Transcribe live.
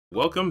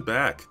Welcome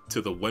back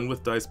to the Win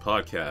with Dice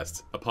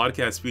podcast, a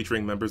podcast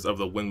featuring members of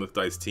the Win with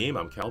Dice team.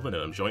 I'm Calvin,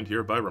 and I'm joined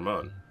here by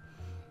Ramon.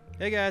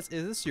 Hey guys,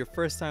 is this your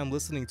first time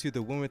listening to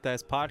the Win with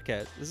Dice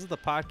podcast? This is the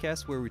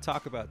podcast where we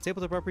talk about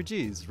tabletop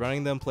RPGs,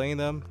 running them, playing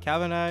them.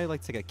 Calvin and I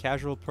like to take a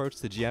casual approach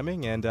to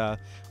GMing, and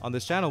on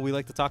this channel we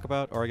like to talk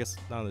about, or I guess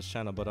not on this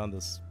channel, but on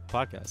this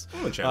podcast,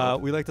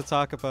 we like to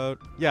talk about,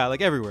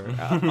 like everywhere,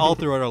 all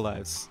throughout our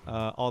lives,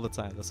 all the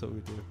time. That's what we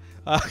do.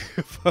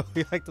 But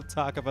we like to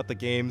talk about the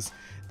games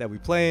that we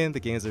play in, the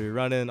games that we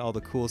run in, all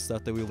the cool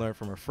stuff that we learn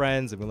from our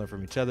friends and we learn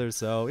from each other.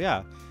 So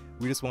yeah,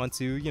 we just want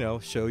to,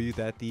 show you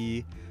that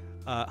the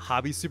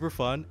hobby's super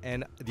fun,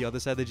 and the other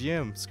side of the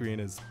GM screen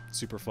is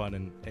super fun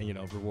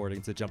and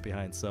rewarding to jump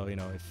behind. So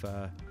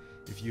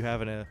if you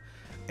have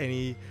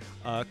any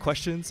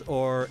questions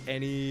or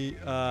any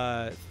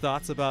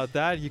thoughts about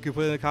that, you can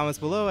put it in the comments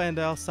below, and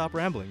I'll stop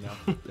rambling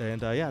now.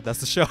 And that's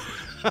the show.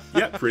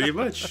 Yeah, pretty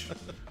much.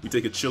 We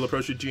take a chill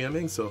approach to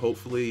GMing, so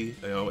hopefully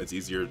it's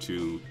easier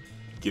to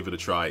give it a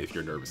try if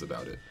you're nervous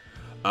about it.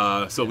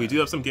 We do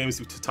have some games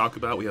to talk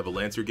about. We have a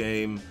Lancer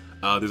game.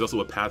 There's also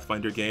a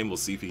Pathfinder game. We'll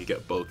see if we can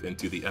get both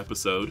into the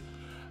episode.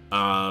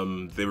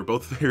 They were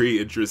both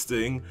very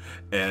interesting,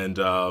 and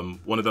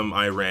one of them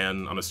I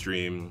ran on a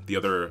stream. The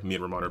other, me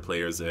and Ramon are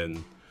players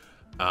in,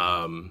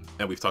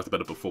 and we've talked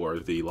about it before,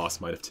 the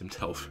Lost Mind of Tim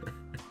Telfer.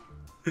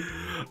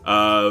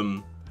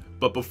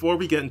 But before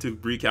we get into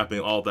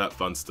recapping all that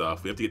fun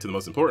stuff, we have to get to the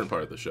most important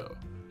part of the show,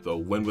 the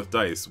Win with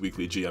Dice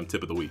weekly GM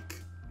tip of the week.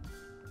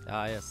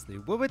 Yes, the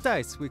Win with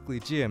Dice weekly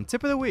GM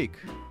tip of the week,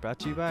 brought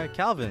to you by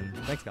Calvin.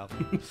 Thanks,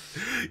 Calvin.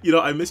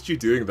 I missed you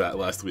doing that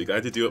last week. I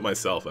had to do it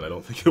myself, and I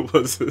don't think it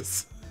was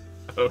as...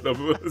 I don't know if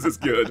it was as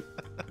good.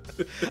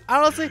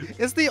 Honestly,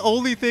 it's the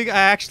only thing I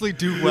actually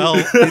do well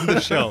in the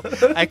show.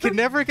 I can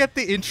never get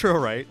the intro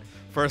right,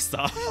 first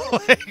off.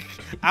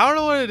 I don't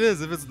know what it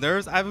is, if it's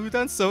nerves. We've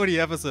done so many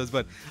episodes,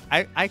 but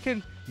I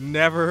can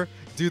never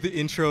do the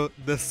intro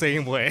the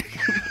same way.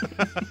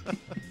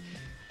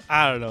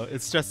 I don't know.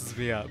 It stresses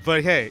me out.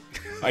 But hey.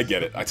 I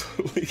get it. I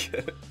totally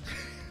get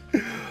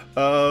it.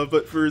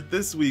 But for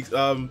this week,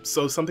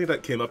 so something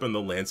that came up in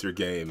the Lancer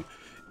game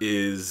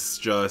is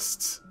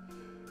just...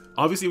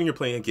 Obviously, when you're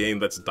playing a game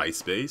that's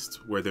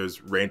dice-based, where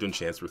there's random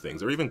chance for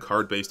things, or even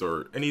card-based,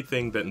 or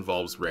anything that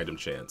involves random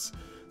chance,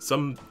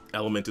 some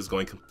element is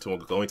going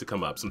to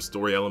come up. Some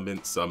story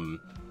element, some,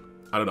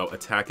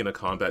 attack in a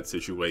combat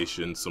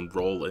situation, some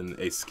roll in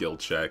a skill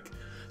check.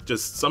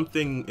 Just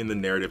something in the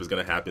narrative is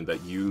going to happen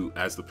that you,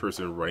 as the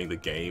person running the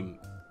game,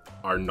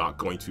 are not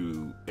going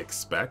to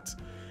expect.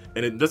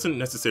 And it doesn't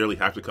necessarily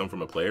have to come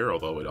from a player,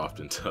 although it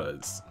often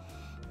does.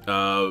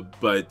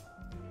 But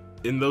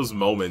in those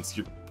moments,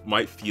 you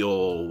might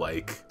feel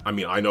like,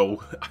 I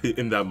know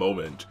in that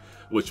moment,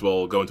 which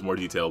we'll go into more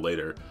detail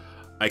later,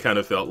 I kind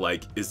of felt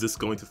like, is this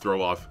going to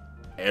throw off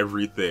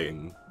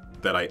everything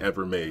that I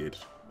ever made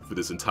for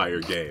this entire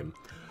game?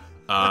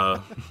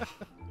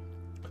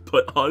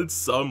 But on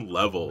some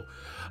level,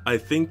 I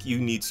think you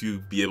need to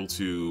be able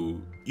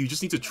to, you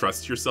just need to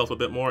trust yourself a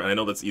bit more. And I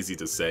know that's easy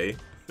to say.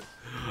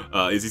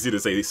 It's easy to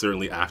say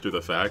certainly after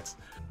the fact.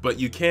 But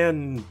you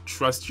can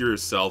trust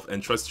yourself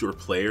and trust your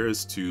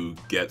players to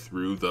get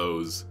through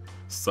those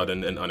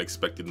sudden and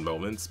unexpected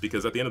moments.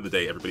 Because at the end of the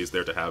day, everybody's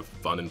there to have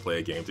fun and play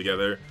a game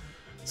together.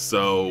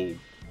 So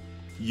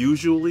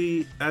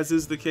usually, as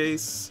is the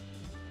case,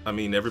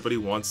 everybody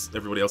wants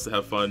everybody else to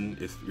have fun.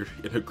 If you're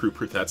in a group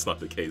where that's not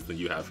the case, then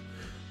you have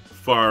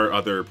far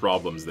other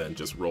problems than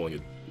just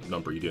rolling a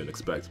number you didn't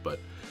expect.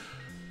 But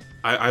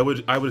I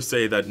would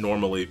say that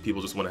normally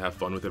people just want to have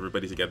fun with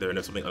everybody together, and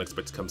if something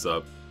unexpected comes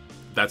up,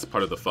 that's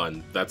part of the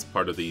fun. That's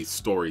part of the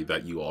story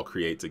that you all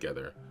create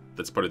together.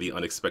 That's part of the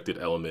unexpected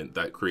element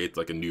that creates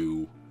like a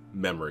new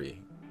memory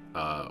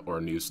or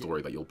a new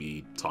story that you'll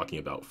be talking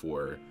about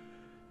for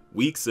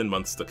weeks and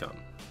months to come,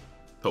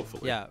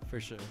 hopefully. Yeah,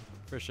 for sure.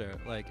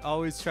 Like,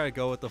 always try to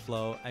go with the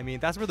flow.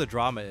 That's where the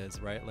drama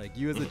is, right? Like,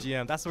 you as a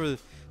GM,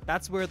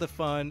 that's where the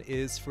fun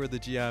is for the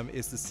GM,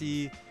 is to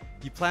see,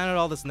 you plan out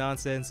all this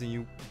nonsense,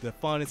 and the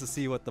fun is to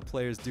see what the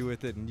players do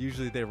with it, and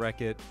usually they wreck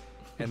it,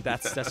 and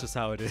that's just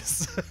how it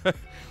is,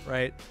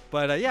 right?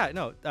 But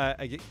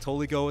I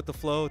totally go with the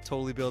flow,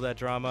 totally build that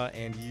drama,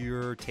 and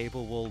your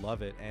table will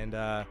love it. And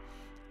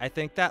I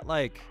think that,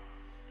 like,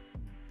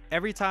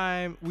 every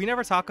time, we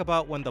never talk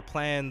about when the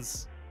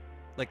plans,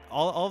 like,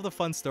 all of the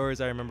fun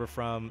stories I remember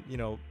from,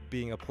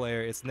 being a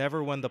player, it's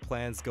never when the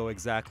plans go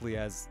exactly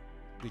as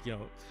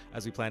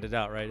we planned it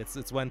out, right?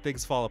 It's when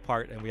things fall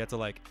apart and we have to,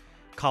 like,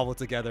 cobble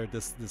together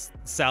this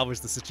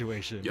salvage the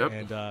situation. Yep.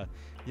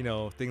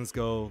 And things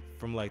go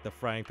from, like, the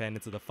frying pan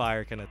into the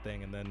fire kind of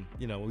thing, and then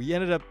we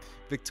ended up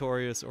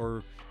victorious,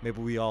 or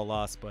maybe we all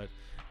lost, but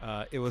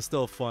it was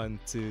still fun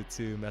to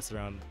mess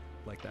around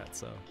like that.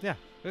 So yeah,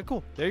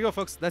 cool. There you go,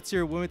 folks. That's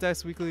your Win with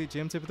Dice weekly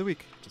GM tip of the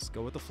week. Just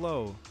go with the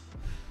flow.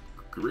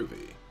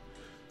 Groovy.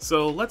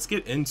 So let's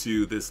get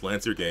into this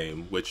Lancer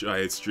game, which I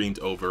had streamed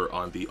over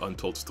on the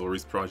Untold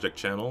Stories Project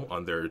channel,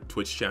 on their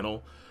Twitch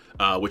channel.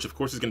 which of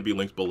course is going to be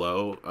linked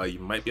below. You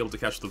might be able to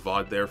catch the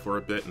VOD there for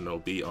a bit, and it'll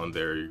be on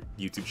their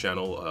YouTube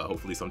channel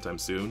hopefully sometime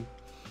soon.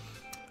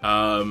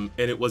 And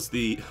it was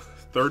the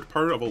third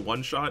part of a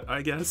one-shot,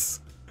 I guess.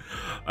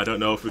 I don't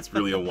know if it's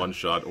really a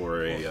one-shot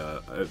or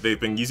a... they've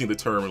been using the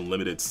term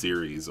limited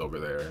series over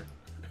there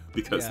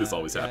because this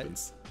always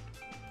happens.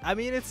 I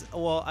mean,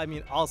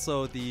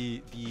 also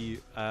the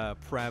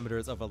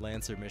parameters of a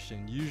Lancer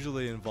mission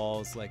usually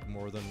involves like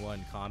more than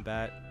one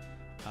combat.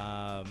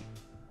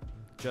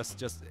 It's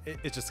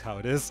just how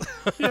it is.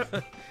 Yeah.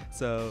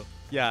 So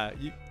yeah,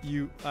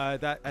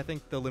 that I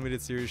think the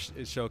limited series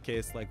is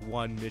showcased like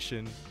one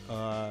mission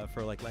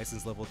for like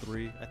license level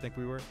 3. I think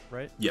we were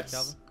right. Yes.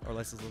 Calvin? Or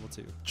license level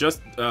 2.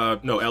 Just no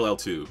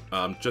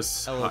LL2.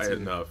 Just LL2. High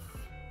enough.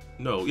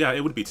 No, yeah,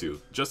 it would be 2.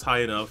 Just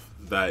high enough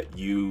that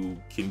you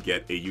can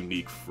get a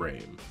unique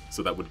frame.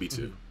 So that would be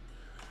 2.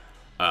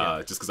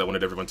 Just because I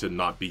wanted everyone to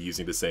not be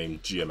using the same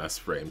GMS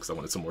frame because I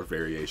wanted some more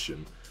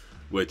variation,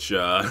 which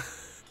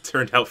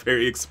turned out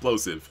very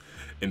explosive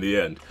in the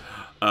end.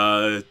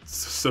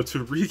 So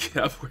to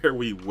recap where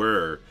we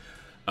were,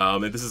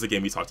 and this is a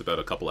game we talked about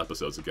a couple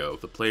episodes ago,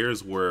 the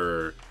players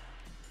were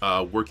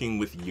working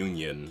with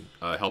Union,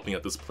 helping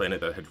out this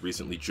planet that had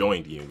recently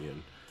joined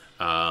Union.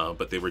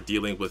 But they were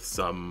dealing with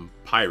some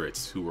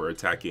pirates who were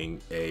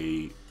attacking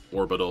a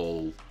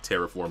orbital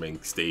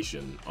terraforming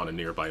station on a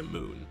nearby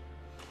moon.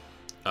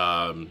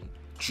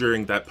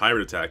 During that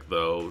pirate attack,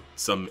 though,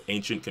 some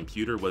ancient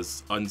computer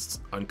was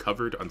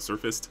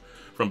unsurfaced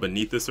from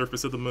beneath the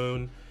surface of the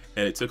moon,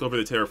 and it took over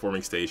the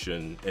terraforming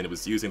station, and it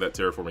was using that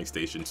terraforming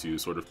station to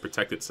sort of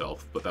protect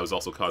itself, but that was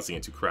also causing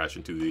it to crash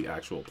into the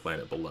actual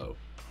planet below.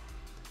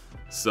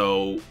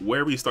 So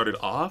where we started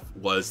off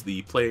was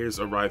the players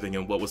arriving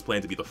in what was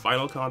planned to be the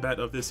final combat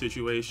of this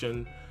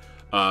situation.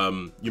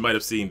 You might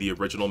have seen the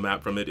original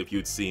map from it if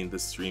you'd seen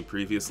this stream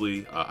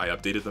previously. I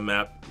updated the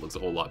map, it looks a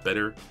whole lot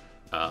better.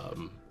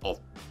 I'll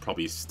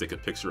probably stick a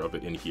picture of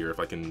it in here if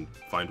I can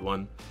find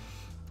one.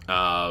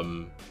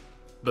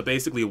 But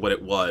basically what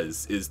it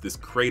was is this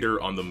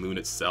crater on the moon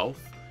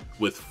itself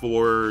with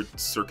 4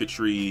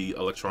 circuitry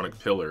electronic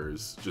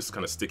pillars just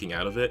kind of sticking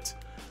out of it.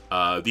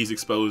 These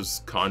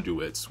exposed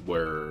conduits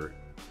were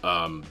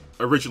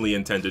originally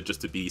intended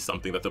just to be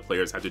something that the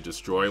players had to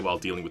destroy while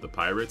dealing with the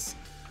pirates,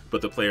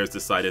 but the players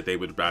decided they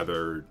would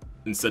rather,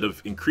 instead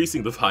of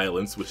increasing the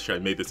violence, which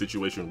had made the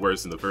situation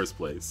worse in the first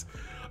place,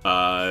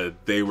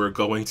 they were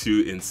going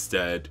to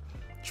instead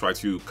try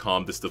to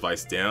calm this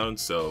device down.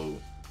 So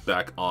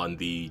back on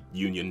the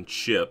Union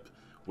ship,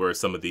 where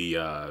some of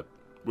the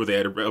where they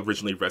had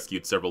originally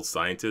rescued several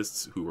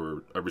scientists who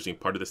were originally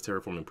part of this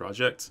terraforming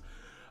project,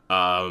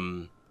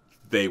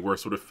 they were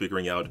sort of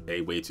figuring out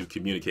a way to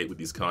communicate with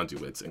these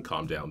conduits and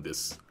calm down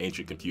this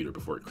ancient computer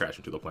before it crashed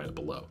into the planet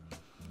below.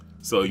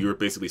 So you were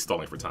basically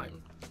stalling for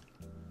time.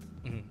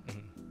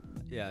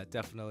 Yeah,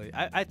 definitely.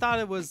 I thought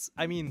it was,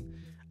 I mean,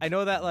 I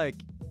know that like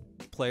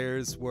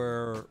players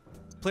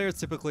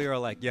typically are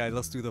like, yeah,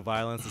 let's do the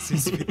violence. It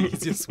seems to be the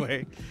easiest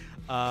way.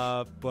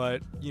 But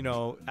you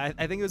know, I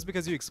think it was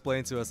because you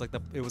explained to us like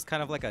it was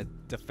kind of like a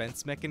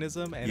defense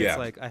mechanism, and it's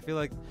like I feel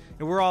like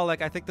we're all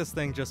like, I think this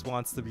thing just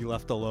wants to be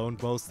left alone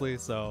mostly,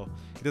 so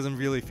it doesn't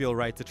really feel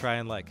right to try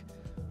and like,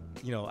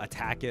 you know,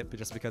 attack it, but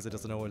just because it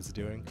doesn't know what it's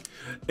doing.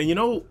 And you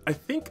know, I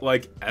think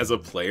like as a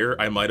player,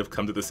 I might have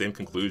come to the same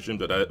conclusion,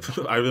 but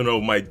I don't know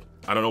why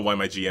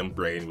my GM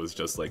brain was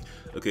just like,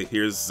 okay,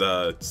 here's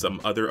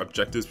some other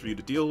objectives for you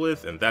to deal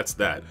with, and that's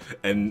that,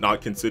 and not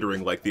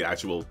considering like the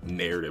actual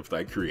narrative that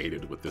I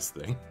created with this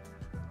thing.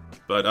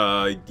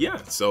 But yeah,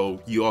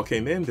 so you all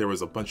came in, there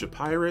was a bunch of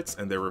pirates,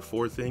 and there were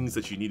 4 things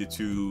that you needed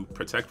to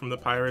protect from the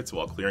pirates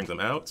while clearing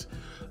them out.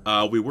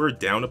 We were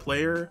down a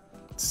player,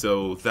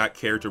 so that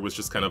character was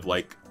just kind of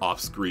like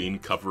off screen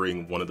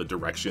covering one of the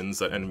directions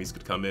that enemies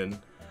could come in.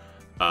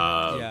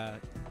 Yeah.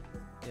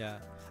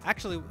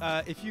 Actually,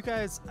 if you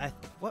guys,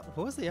 what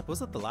was the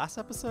was it the last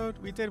episode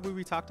we did where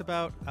we talked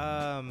about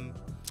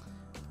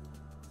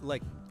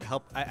like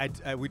help?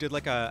 We did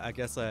like I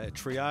guess a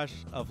triage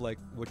of like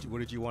what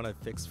did you want to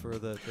fix for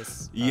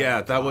this?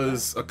 Yeah, that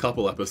was a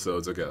couple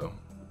episodes ago.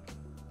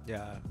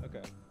 Yeah.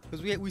 Okay.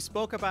 Because we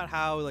spoke about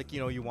how like, you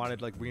know, you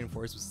wanted like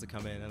reinforcements to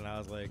come in, and I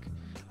was like,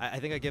 I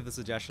think I gave the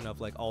suggestion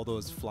of like all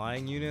those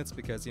flying units,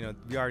 because you know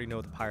we already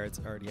know the pirates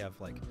already have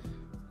like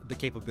the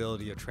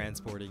capability of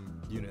transporting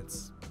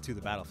units to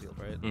the battlefield,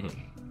 right?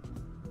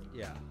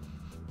 Yeah.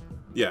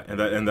 Yeah,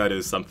 and that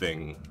is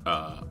something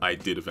I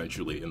did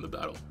eventually in the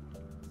battle.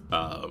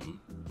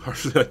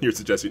 Partially on your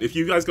suggestion. If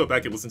you guys go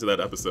back and listen to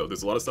that episode,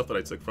 there's a lot of stuff that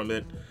I took from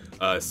it,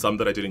 some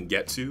that I didn't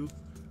get to,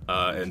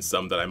 and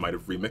some that I might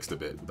have remixed a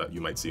bit that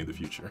you might see in the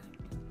future.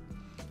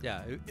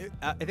 Yeah,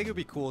 I think it would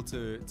be cool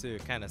to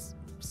kind of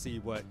see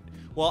what.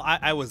 Well,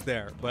 I was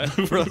there, but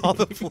for all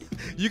the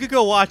you could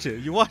go watch it.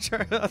 You watch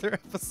our other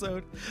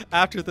episode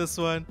after this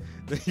one,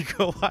 then you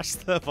go watch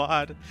the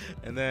VOD,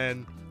 and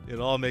then it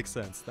all makes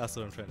sense. That's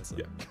what I'm trying to say.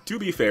 Yeah. To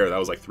be fair, that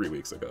was like 3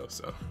 weeks ago,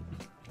 so.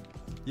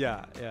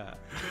 Yeah.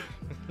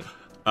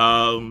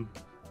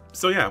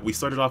 So yeah, we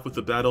started off with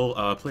the battle.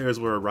 Players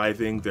were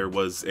arriving. There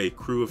was a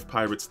crew of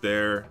pirates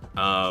there.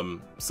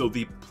 So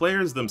the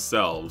players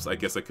themselves, I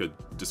guess I could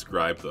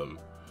describe them.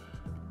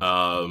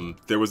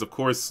 There was, of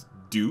course,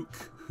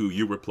 Duke, who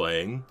you were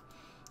playing.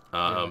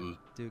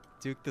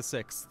 Duke the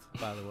Sixth,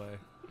 by the way.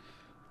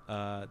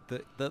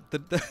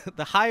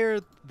 The higher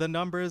the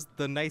numbers,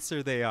 the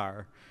nicer they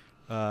are.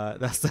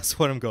 That's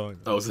what I'm going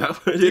with. Oh, is that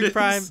what it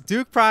is?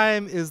 Duke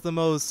Prime is the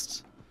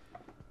most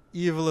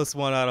evilest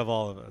one out of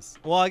all of us.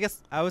 Well, I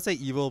guess I would say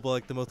evil, but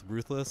like the most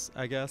ruthless,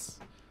 I guess.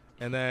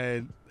 And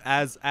then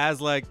as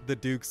like the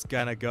Dukes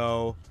gonna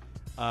go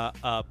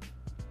up,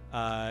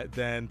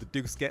 then the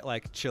Dukes get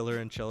like chiller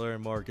and chiller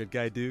and more good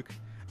guy Duke.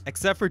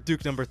 Except for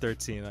Duke number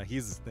 13.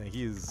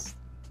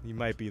 He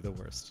might be the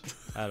worst.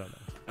 I don't know.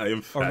 I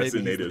am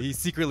fascinated. Or maybe he's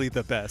secretly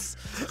the best.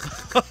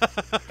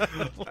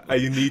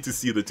 You need to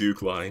see the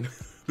Duke line.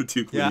 The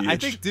Duke lineage. I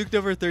think Duke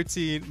number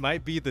 13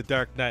 might be the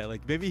Dark Knight.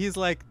 Like maybe he's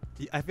like,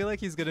 I feel like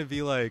he's gonna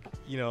be like,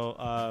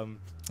 I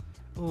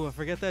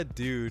forget that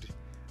dude.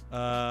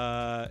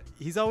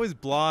 He's always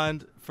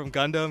blonde from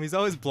Gundam. He's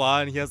always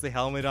blonde. He has the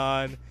helmet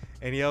on,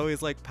 and he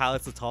always like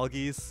pilots the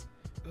Talkies.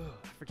 I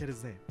forget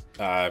his name.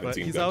 I haven't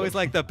seen he's Gundam. Always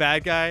like the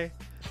bad guy,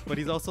 but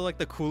he's also like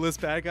the coolest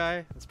bad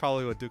guy. That's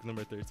probably what Duke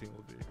number 13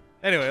 will be.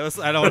 Anyway,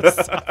 I don't want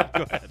to stop.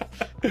 Go ahead.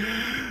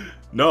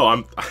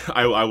 No,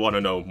 I want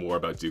to know more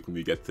about Duke when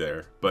we get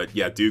there. But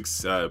yeah,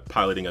 Duke's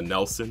piloting a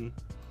Nelson.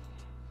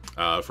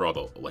 For all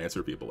the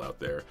Lancer people out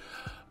there.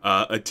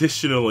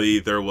 Additionally,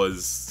 there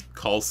was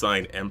call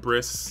sign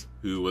Empress,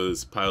 who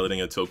was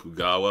piloting a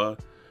Tokugawa,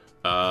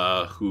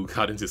 who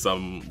got into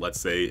some, let's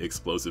say,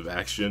 explosive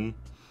action.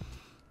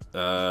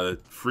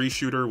 Free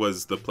Shooter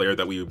was the player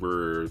that we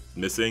were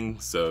missing,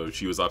 so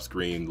she was off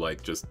screen,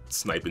 like, just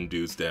sniping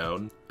dudes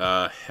down.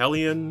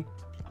 Hellion,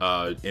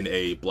 in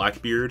a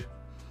Blackbeard,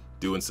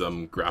 doing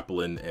some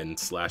grappling and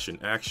slashing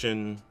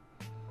action.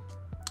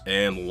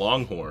 And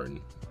Longhorn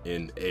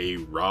in a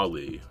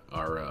Raleigh,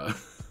 our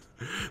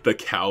the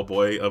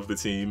cowboy of the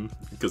team,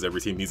 because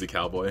every team needs a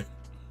cowboy.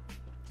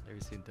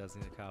 Every team does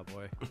need a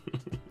cowboy.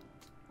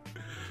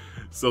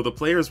 So the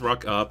players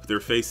rock up. They're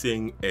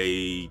facing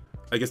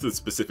I guess the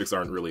specifics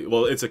aren't really...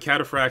 Well, it's a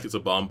Cataphract, it's a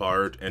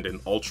Bombard, and an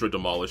Ultra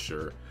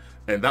Demolisher.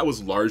 And that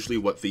was largely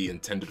what the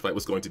intended fight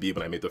was going to be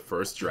when I made the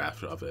first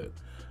draft of it.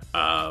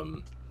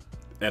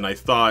 And I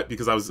thought,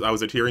 because I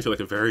was adhering to like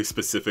a very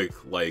specific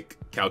like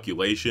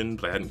calculation,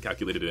 but I hadn't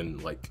calculated in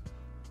like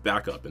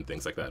backup and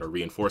things like that, or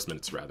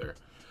reinforcements rather.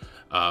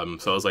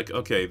 So I was like,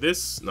 okay,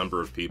 this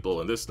number of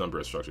people and this number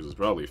of structures is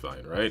probably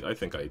fine, right? I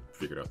think I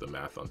figured out the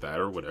math on that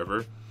or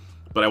whatever.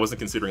 But I wasn't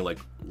considering like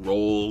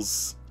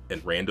rolls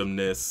and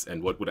randomness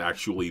and what would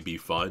actually be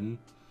fun.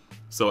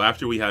 So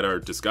after we had our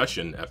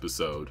discussion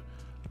episode,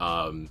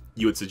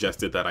 you had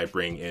suggested that I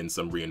bring in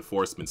some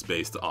reinforcements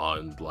based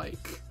on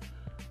like,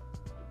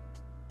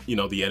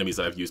 the enemies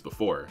that I've used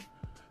before.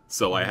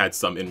 So I had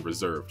some in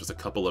reserve, just a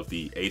couple of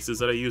the aces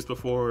that I used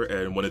before,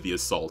 and one of the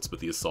assaults, but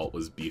the assault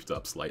was beefed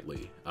up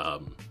slightly.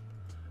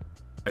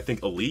 I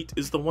think Elite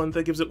is the one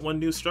that gives it one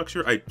new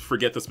structure. I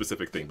forget the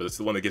specific thing, but it's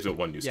the one that gives it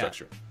one new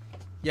structure.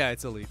 Yeah,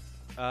 it's Elite.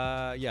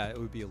 It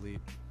would be Elite.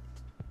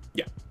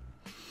 Yeah.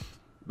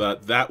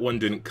 But that one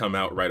didn't come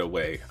out right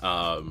away.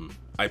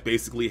 I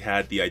basically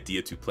had the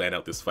idea to plan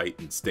out this fight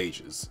in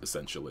stages,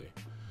 essentially.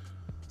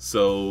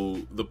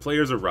 So the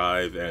players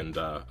arrive, and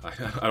I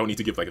don't need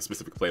to give like a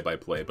specific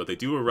play-by-play, but they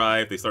do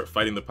arrive, they start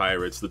fighting the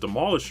pirates. The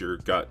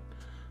Demolisher got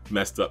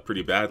messed up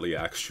pretty badly,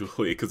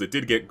 actually, because it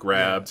did get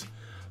grabbed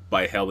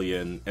by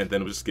Hellion, and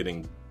then was just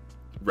getting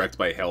wrecked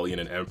by Hellion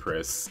and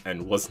Empress,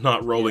 and was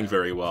not rolling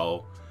very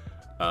well.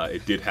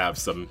 It did have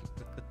some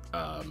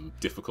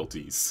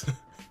difficulties.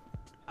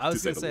 I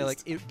was gonna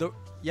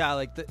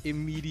say,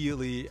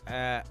 immediately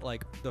at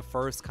like the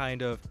first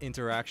kind of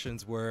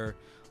interactions where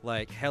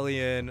like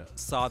Hellion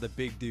saw the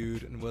big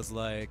dude and was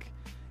like,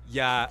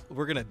 yeah,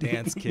 we're gonna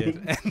dance,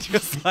 kid. And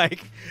just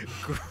like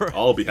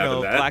I'll be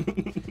having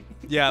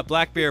that.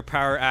 Blackbeard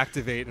power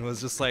activate and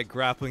was just like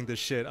grappling the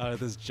shit out of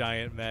this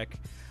giant mech.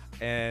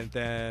 And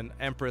then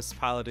Empress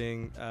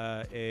piloting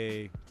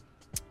I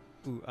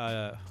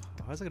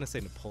was gonna say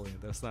Napoleon.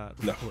 That's not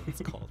what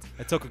it's called.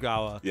 A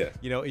Tokugawa. Yeah.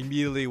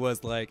 Immediately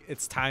was like,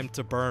 it's time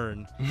to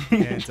burn,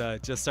 and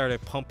just started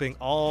pumping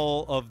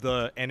all of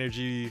the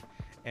energy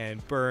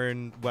and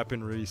burn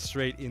weaponry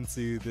straight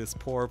into this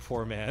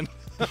poor man.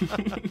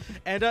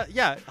 And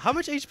how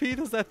much HP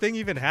does that thing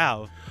even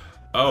have?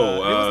 It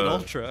was an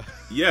Ultra.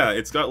 Yeah,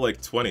 it's got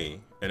like 20,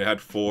 and it had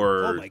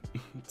 4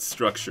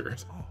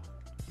 structures.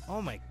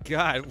 Oh my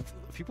god,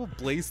 people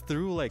blaze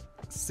through like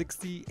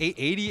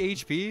 80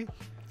 HP?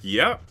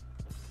 Yeah,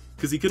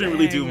 because he couldn't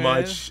really do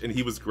much, and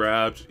he was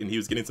grabbed, and he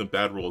was getting some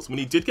bad rolls. When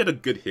he did get a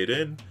good hit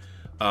in,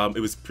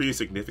 it was pretty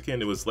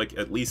significant. It was like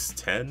at least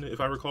 10,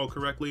 if I recall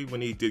correctly,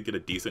 when he did get a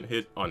decent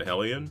hit on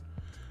Hellion.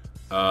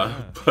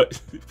 But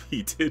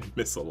he did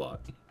miss a lot.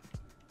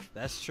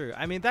 That's true.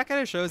 I mean, that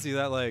kind of shows you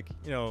that, like,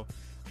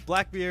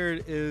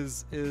 Blackbeard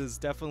is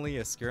definitely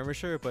a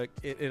skirmisher, but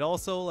it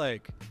also,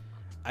 like,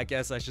 I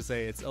guess I should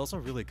say it's also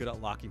really good at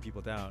locking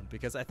people down,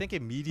 because I think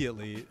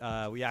immediately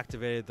we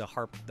activated the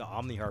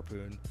Omni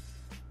Harpoon,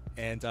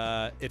 and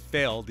it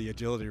failed the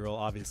agility roll,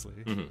 obviously.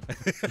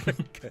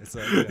 Because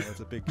it's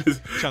a big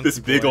chunky this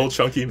big old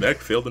chunky mech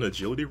failed an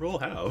agility roll.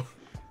 How?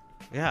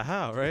 Yeah,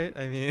 how, right?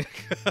 I mean,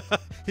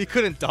 he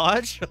couldn't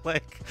dodge,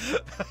 like.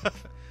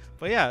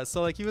 But yeah,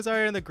 so like he was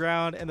already on the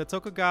ground, and the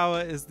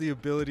Tokugawa is the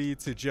ability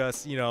to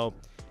just,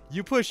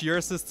 you push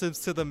your systems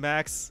to the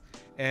max,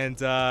 and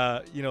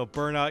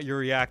burn out your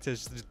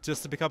reactors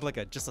just to become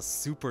like just a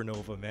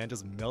supernova, man.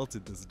 Just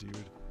melted this dude.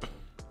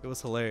 It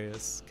was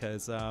hilarious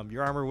because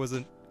your armor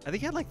wasn't. I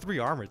think he had like 3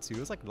 armor too. It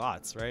was like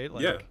lots, right?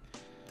 Like, yeah,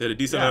 they had a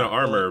decent amount of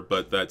armor,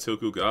 but that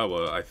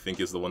Tokugawa I think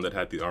is the one that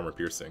had the armor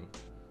piercing.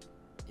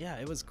 Yeah,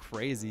 it was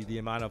crazy the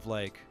amount of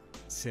like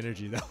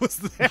synergy that was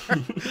there.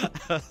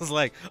 I was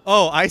like,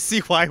 oh, I see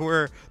why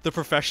we're the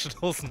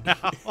professionals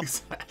now.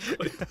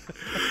 Exactly.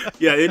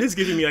 Yeah, it is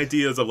giving me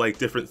ideas of like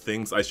different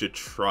things I should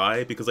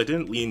try, because I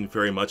didn't lean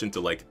very much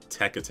into like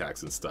tech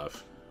attacks and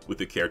stuff with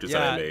the characters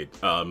that I made.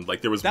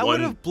 Like there was that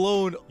one would have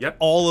blown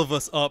all of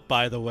us up,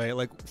 by the way.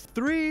 Like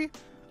 3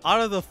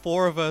 out of the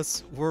 4 of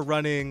us were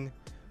running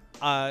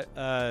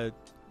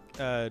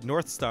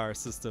North Star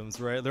systems,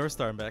 right? North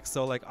Star mechs.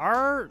 So like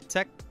our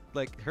tech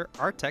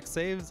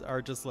saves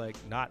are just like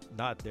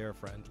not there,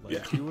 friend.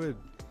 Like we're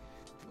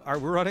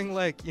running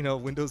like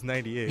Windows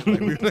 98. Like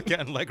we would have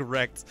gotten like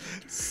wrecked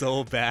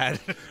so bad.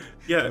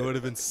 Yeah, it would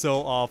have been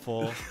so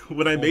awful.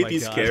 When I made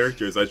these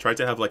characters, I tried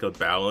to have like a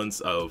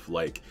balance of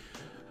like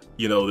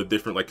the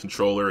different like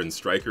controller and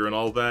striker and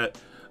all that.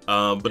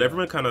 But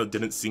everyone kind of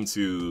didn't seem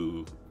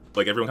to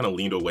like. Everyone kind of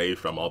leaned away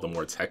from all the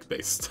more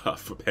tech-based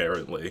stuff.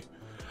 Apparently,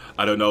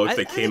 I don't know if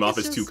they came off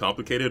as too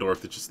complicated or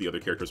if it's just the other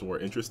characters were more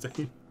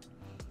interesting.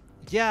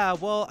 Yeah,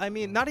 well, I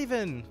mean, not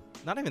even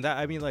that.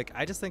 I mean, like,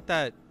 I just think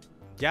that,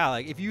 yeah,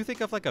 like, if you think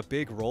of, like, a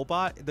big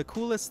robot, the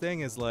coolest thing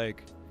is,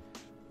 like,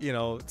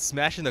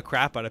 smashing the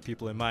crap out of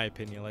people, in my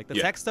opinion. Like, the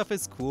tech stuff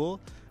is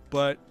cool,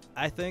 but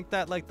I think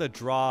that, like, the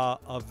draw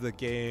of the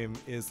game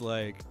is,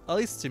 like, at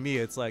least to me,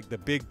 it's, like, the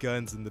big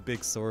guns and the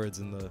big swords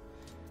and the,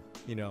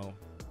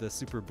 the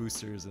super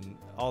boosters and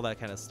all that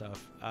kind of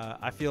stuff.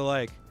 I feel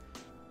like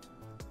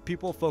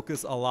people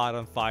focus a lot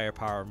on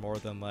firepower more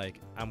than,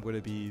 like, I'm going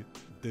to be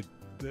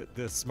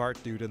the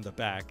smart dude in the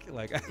back,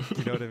 like,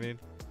 you know what I mean?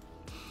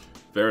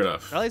 Fair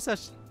enough. At least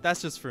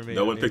that's just for me.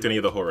 No one picked any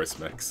of the Horus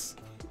mechs.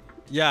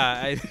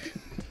 Yeah,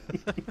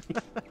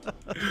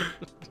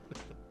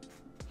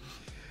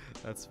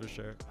 that's for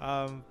sure.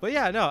 But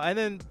yeah, no, and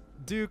then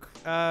Duke,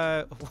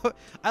 I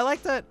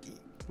like that.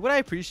 What I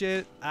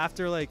appreciate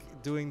after like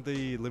doing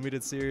the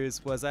limited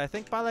series was I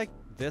think by like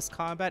this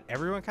combat,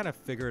 everyone kind of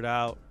figured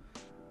out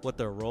what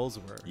their roles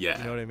were. Yeah.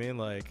 You know what I mean?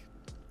 Like,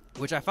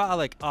 which I felt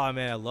like, oh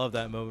man, I love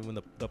that moment when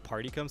the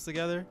party comes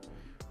together,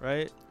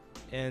 right?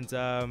 And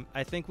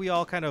I think we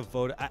all kind of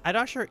voted. I'm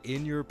not sure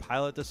in your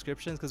pilot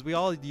descriptions, because we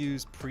all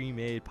use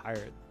pre-made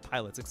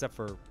pilots, except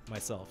for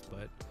myself,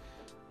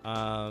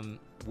 but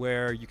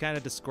where you kind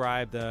of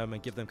describe them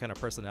and give them kind of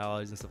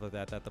personalities and stuff like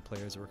that the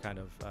players were kind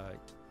of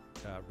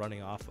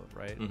running off of,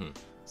 right?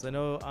 So I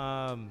know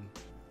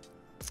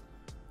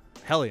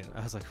Hellion.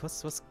 I was like,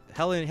 what's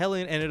Hellion?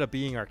 Hellion ended up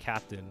being our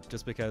captain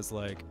just because,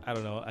 like, I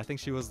don't know. I think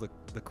she was the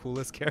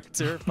coolest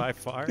character by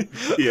far.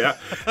 Yeah,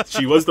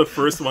 she was the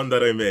first one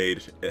that I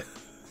made,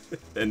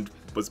 and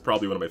was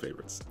probably one of my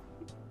favorites.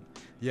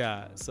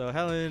 Yeah, so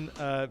Helen,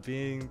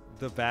 being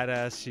the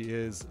badass she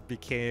is,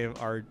 became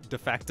our de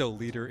facto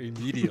leader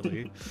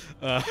immediately.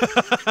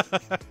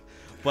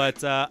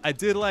 But I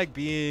did like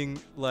being,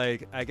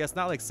 like, I guess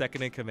not like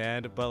second in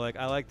command, but like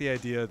I like the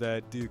idea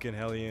that Duke and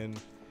Hellion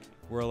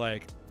were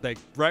like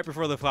right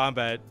before the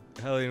combat,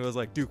 Hellion was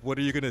like, Duke, what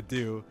are you gonna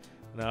do?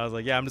 And I was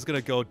like, yeah, I'm just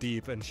gonna go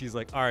deep. And she's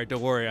like, all right,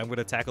 don't worry, I'm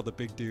gonna tackle the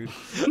big dude.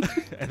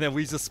 And then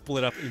we just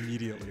split up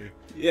immediately.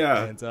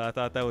 Yeah. And I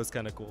thought that was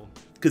kind of cool.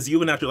 Because you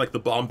went after like the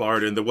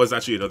bombard, and there was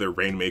actually another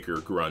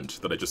Rainmaker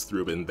grunt that I just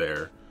threw in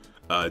there,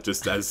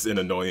 just as an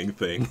annoying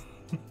thing.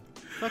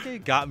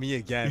 Fucking got me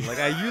again. Like,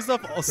 I used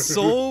up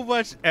so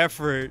much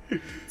effort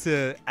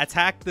to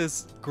attack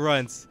this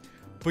grunt,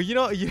 but you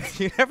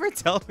never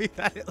tell me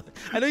that.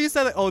 I know you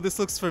said like, oh, this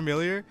looks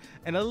familiar,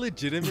 and I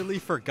legitimately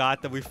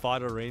forgot that we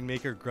fought a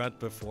Rainmaker grunt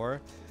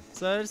before.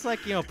 So I just like,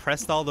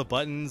 pressed all the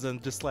buttons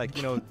and just like,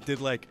 did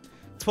like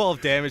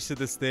 12 damage to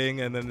this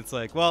thing, and then it's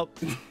like, well,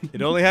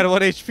 it only had 1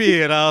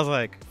 HP, and I was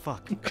like,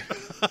 fuck.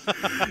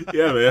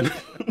 Yeah, man.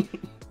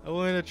 I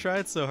wouldn't have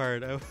tried so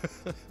hard.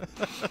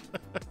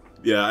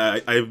 Yeah,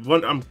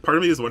 I'm part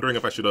of me is wondering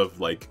if I should have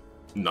like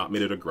not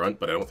made it a grunt,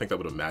 but I don't think that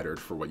would have mattered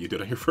for what you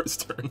did on your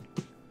first turn.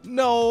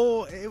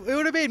 No, it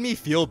would have made me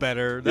feel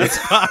better. That's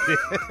fine.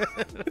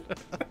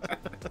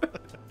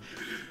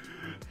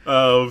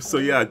 So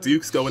yeah,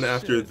 Duke's going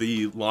after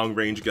the long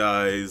range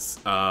guys.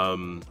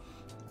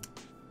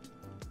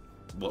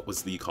 What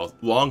was the call?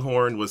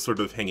 Longhorn was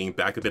sort of hanging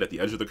back a bit at the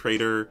edge of the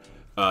crater,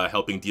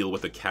 helping deal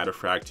with the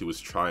cataphract who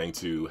was trying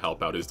to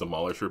help out his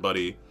demolisher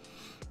buddy.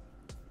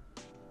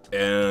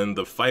 And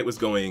the fight was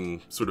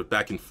going sort of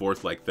back and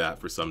forth like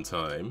that for some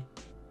time.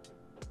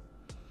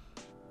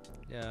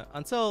 Yeah,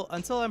 until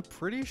I'm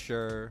pretty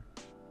sure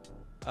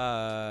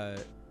the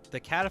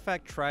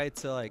cataphract tried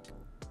to like,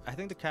 I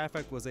think the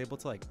cataphract was able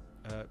to like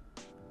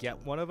get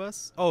one of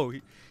us. Oh,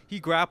 he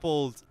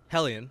grappled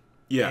Hellion.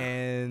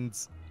 Yeah.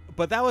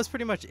 But that was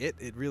pretty much it.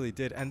 It really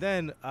did. And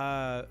then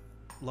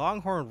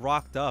Longhorn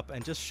rocked up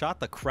and just shot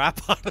the crap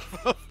out of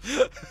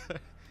him.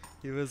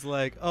 He was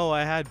like, "Oh,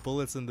 I had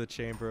bullets in the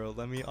chamber.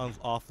 Let me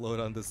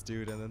offload on this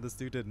dude." And then this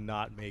dude did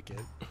not make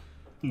it.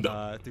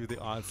 No. Through the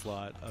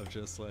onslaught of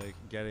just like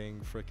getting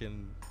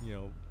freaking,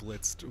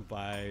 blitzed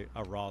by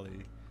a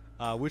Raleigh,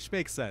 which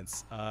makes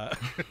sense.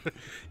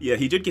 Yeah,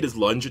 he did get his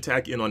lunge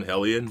attack in on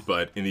Hellion,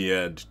 but in the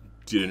end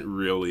didn't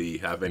really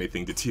have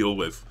anything to deal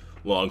with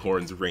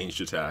Longhorn's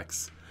ranged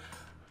attacks.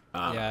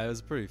 Yeah,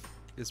 it's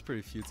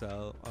pretty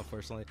futile,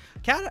 unfortunately.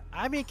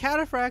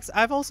 Cataphracts,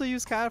 I've also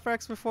used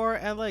cataphracts before,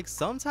 and like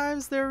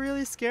sometimes they're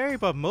really scary,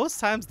 but most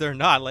times they're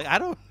not. Like I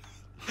don't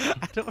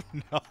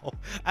know.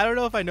 I don't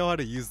know if I know how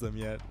to use them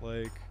yet.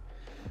 Like,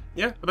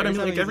 yeah, but I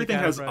mean, like everything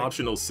has cataphract.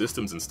 optional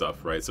systems and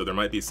stuff, right? So there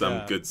might be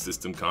some good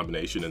system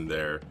combination in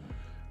there.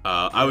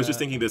 I was just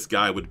thinking this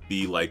guy would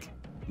be like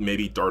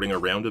maybe darting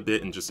around a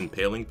bit and just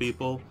impaling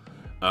people.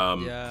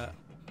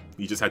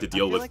 You just had to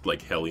deal with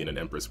like Hellion and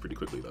Empress pretty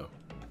quickly, though.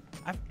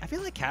 I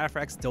feel like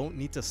cataphracts don't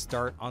need to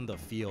start on the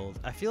field.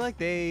 I feel like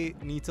they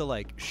need to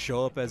like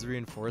show up as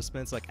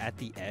reinforcements like at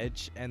the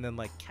edge and then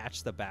like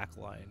catch the back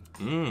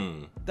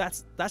line.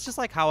 That's just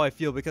like how I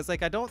feel, because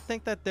like I don't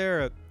think that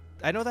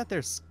I know that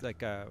there's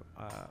like I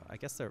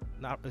guess they're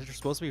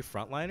supposed to be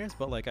frontliners,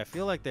 but like I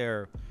feel like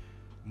they're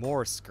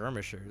more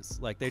skirmishers.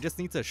 Like they just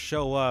need to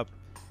show up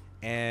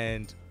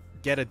and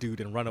get a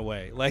dude and run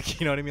away. Like,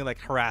 you know what I mean? Like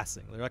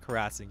harassing. They're like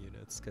harassing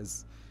units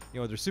because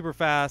they're super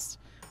fast.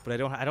 But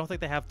I don't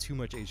think they have too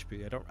much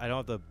HP. I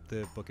don't have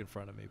the book in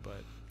front of me,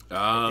 but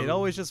it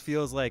always just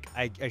feels like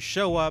I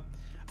show up,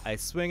 I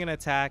swing an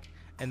attack,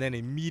 and then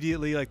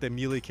immediately like the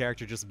melee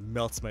character just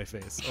melts my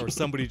face, or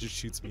somebody just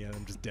shoots me and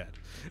I'm just dead.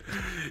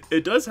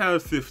 It does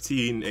have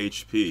 15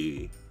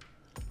 HP,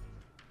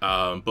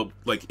 but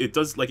like it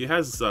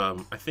has I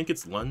think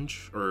it's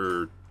lunge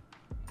or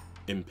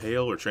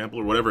impale or trample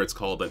or whatever it's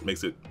called that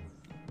makes it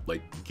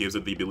like gives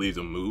it the ability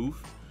to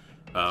move.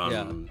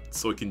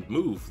 So it can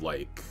move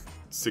like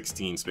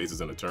 16 spaces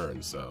in a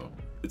turn, so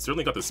it's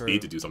certainly got the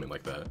speed to do something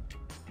like that.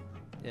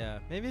 Yeah,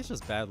 maybe it's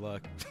just bad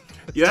luck.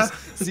 Yeah.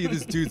 See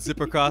this dude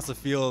zip across the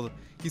field.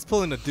 He's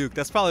pulling a Duke.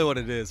 That's probably what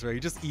it is, right? He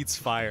just eats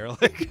fire.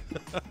 Like.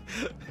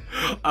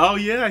 Oh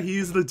yeah,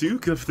 he's the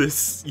Duke of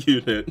this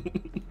unit.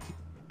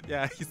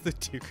 Yeah, he's the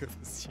Duke of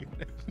this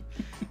unit.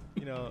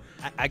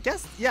 I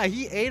guess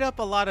he ate up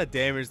a lot of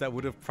damage that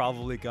would have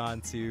probably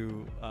gone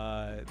to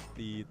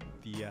the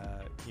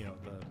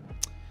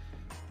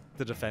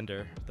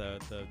defender, the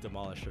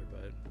demolisher,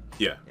 but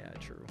yeah,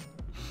 true.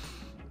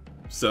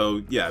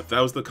 So yeah, that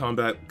was the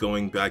combat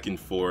going back and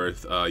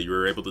forth. You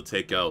were able to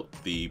take out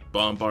the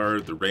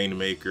Bombard, the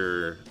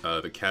Rainmaker,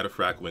 the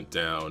Cataphract went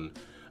down,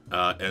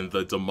 and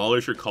the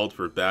Demolisher called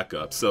for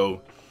backup.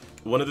 So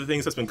one of the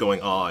things that's been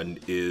going on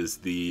is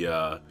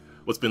the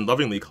what's been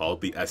lovingly called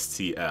the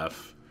STF,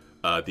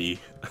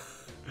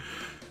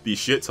 the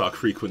shit talk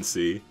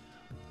frequency,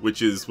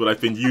 which is what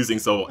I've been using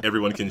so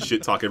everyone can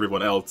shit talk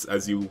everyone else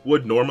as you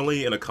would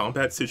normally in a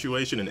combat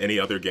situation in any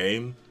other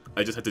game.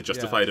 I just had to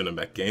justify it in a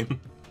mech game.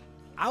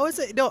 I would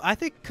say, no, I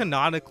think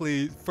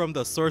canonically from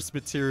the source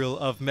material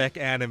of mech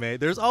anime,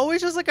 there's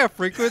always just like a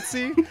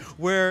frequency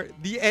where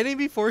the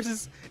enemy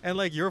forces and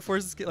like your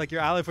forces, like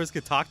your ally forces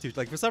could talk to.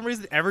 Like for some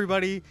reason,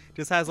 everybody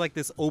just has like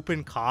this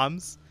open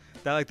comms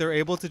that like they're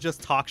able to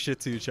just talk shit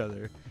to each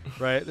other,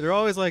 right? They're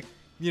always like,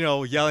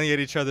 yelling at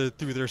each other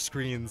through their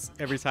screens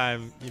every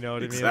time, you know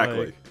what I mean?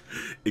 Like,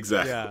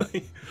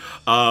 exactly.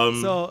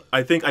 Yeah. So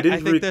I think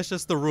that's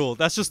just the rule.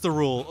 That's just the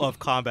rule of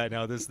combat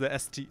now. This is the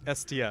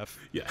STF.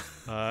 Yeah.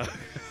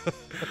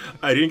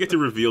 I didn't get to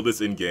reveal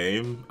this in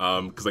game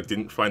because I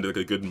didn't find like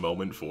a good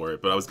moment for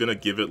it. But I was gonna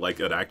give it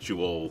like an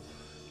actual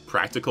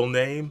practical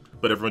name,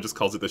 but everyone just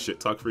calls it the shit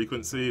talk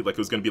frequency. Like it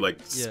was gonna be like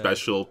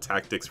special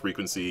tactics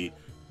frequency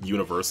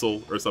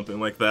universal or something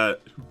like that.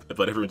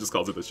 But everyone just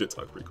calls it the shit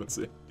talk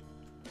frequency.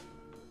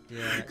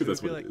 Yeah, because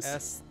that's what it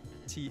is.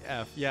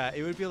 STF. Yeah,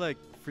 it would be like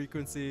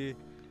frequency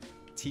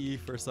T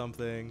for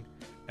something,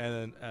 and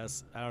then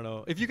S. I don't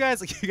know. If you guys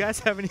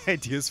have any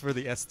ideas for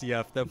the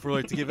STF, then for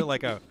like to give it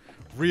like a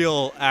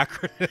real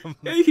acronym.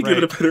 Yeah, you can give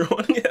it a better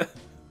one. Yeah.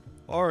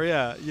 Or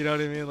you know what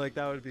I mean. Like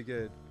that would be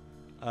good.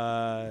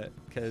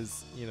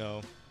 Because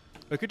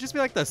it could just be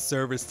like the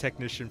service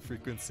technician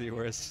frequency,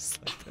 where it's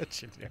just like the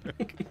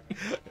generic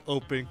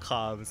open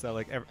comms that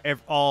like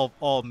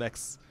all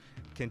mechs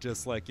can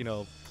just like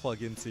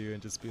plug into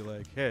and just be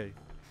like, hey,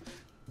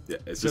 yeah,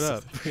 it's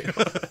shut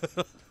just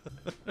up.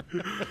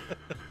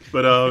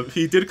 But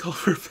he did call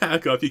for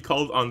backup. He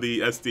called on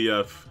the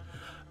SDF,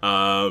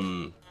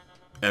 and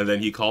then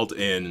he called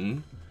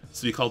in.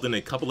 So he called in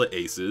a couple of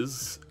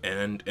aces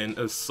and an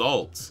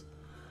assault.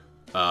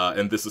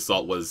 and this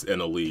assault was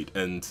an elite.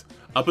 And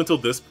up until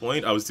this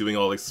point, I was doing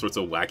all like sorts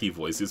of wacky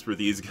voices for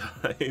these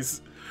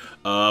guys.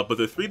 But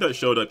the 3 that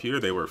showed up here,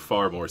 they were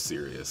far more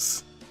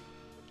serious.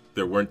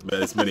 There weren't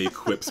as many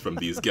quips from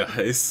these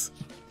guys.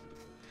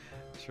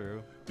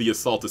 True. The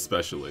assault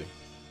especially.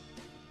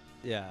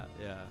 Yeah.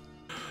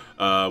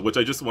 Which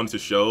I just wanted to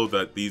show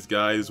that these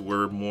guys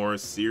were more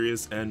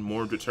serious and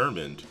more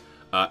determined.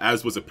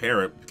 As was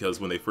apparent, because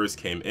when they first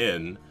came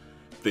in,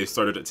 they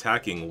started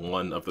attacking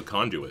one of the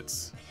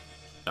conduits.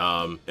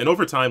 And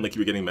over time, like,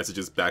 you were getting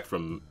messages back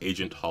from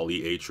Agent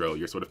Holly Atro,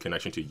 your sort of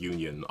connection to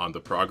Union, on the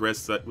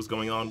progress that was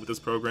going on with this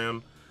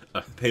program.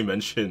 They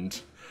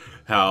mentioned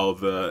how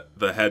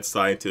the head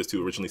scientist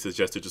who originally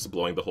suggested just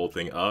blowing the whole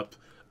thing up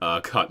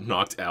got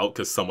knocked out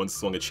because someone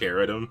swung a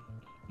chair at him.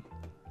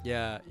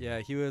 Yeah,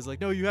 he was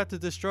like, no, you have to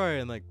destroy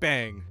it, and like,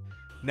 bang.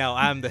 Now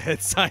I'm the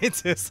head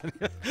scientist.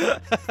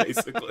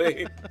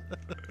 Basically.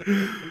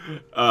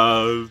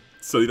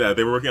 So yeah,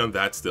 they were working on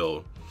that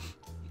still.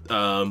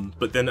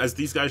 But then as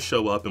these guys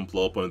show up and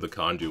blow up one of the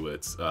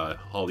conduits,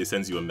 Holly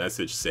sends you a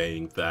message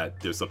saying that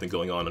there's something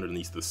going on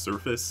underneath the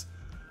surface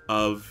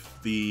of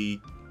the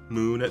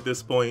moon at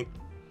this point.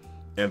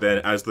 And then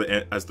as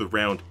the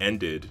round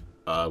ended,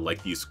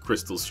 like, these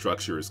crystal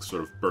structures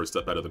sort of burst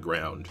up out of the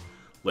ground,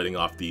 letting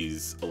off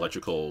these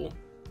electrical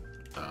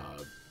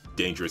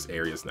dangerous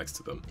areas next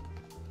to them.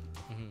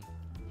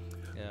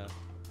 Yeah.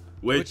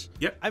 Which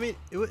yeah. I mean,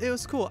 it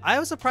was cool. I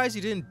was surprised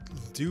you didn't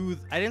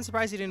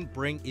surprised you didn't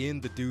bring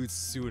in the dudes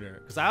sooner,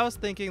 because I was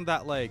thinking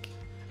that, like,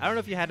 I don't know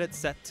if you had it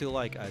set to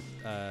like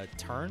a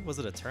turn. Was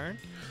it a turn?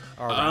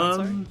 Or a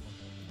round,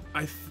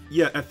 sorry?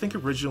 I think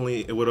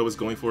originally what I was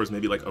going for is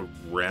maybe like a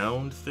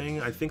round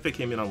thing. I think they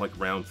came in on like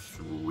round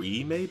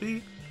 3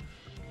 maybe.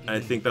 I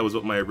think that was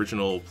what my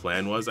original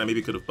plan was. I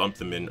maybe could have bumped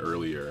them in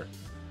earlier,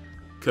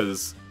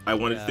 because I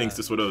wanted things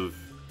to sort of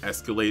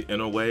escalate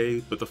in a way,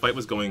 but the fight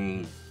was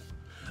going...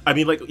 I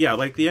mean, like, yeah,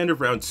 like the end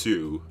of round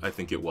 2, I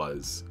think it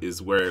was,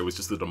 is where it was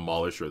just the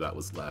Demolisher that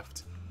was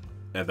left.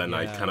 And then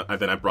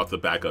I brought the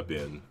backup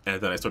in,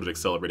 and then I started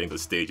accelerating the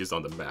stages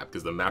on the map,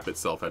 because the map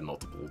itself had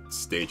multiple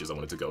stages I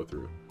wanted to go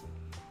through.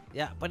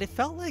 Yeah, but it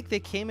felt like they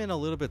came in a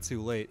little bit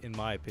too late, in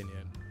my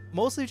opinion.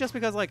 Mostly just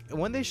because, like,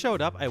 when they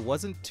showed up, I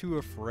wasn't too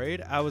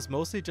afraid. I was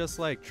mostly just,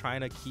 like,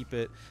 trying to keep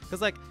it...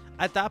 Because, like,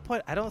 at that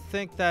point, I don't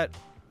think that...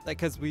 Like,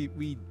 because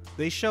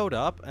they showed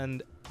up,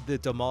 and the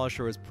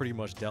Demolisher was pretty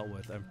much dealt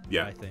with,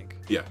 I think.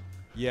 Yeah.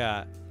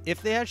 Yeah.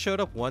 If they had showed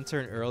up one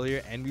turn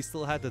earlier, and we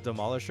still had the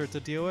Demolisher to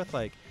deal with,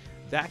 like,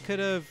 that could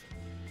have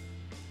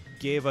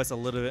gave us a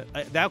little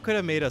bit... that could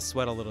have made us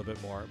sweat a little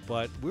bit more.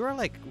 But we were,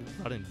 like,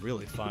 running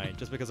really fine,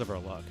 just because of our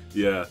luck.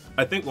 Yeah.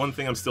 I think one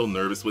thing I'm still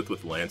nervous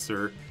with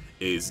Lancer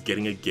is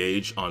getting a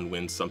gauge on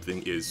when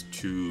something is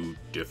too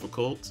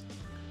difficult.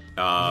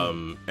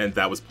 And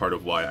that was part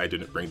of why I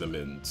didn't bring them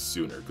in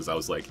sooner, because I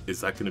was like,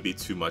 is that going to be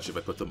too much if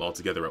I put them all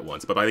together at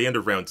once? But by the end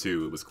of round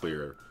 2, it was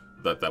clear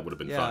that that would have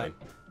been fine.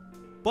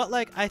 But,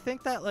 like, I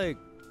think that, like,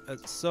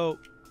 so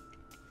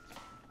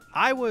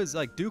I was,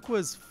 like, Duke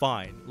was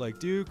fine. Like,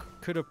 Duke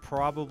could have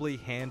probably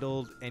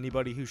handled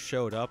anybody who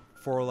showed up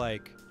for,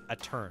 like, a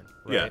turn,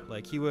 right? Yeah.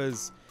 Like, he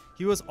was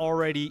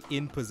already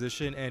in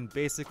position, and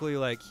basically,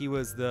 like, he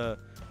was the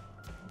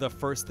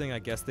first thing I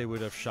guess they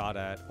would have shot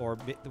at, or,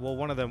 well,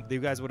 one of them, you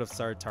guys would have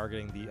started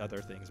targeting the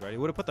other things, right? It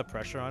would have put the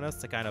pressure on us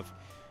to kind of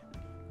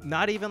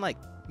not even, like,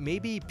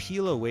 maybe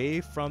peel away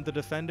from the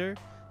defender,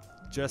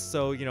 just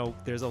so, you know,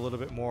 there's a little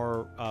bit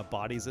more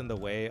bodies in the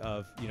way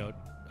of, you know,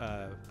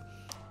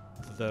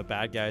 the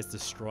bad guys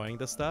destroying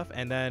the stuff.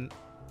 And then,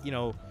 you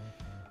know,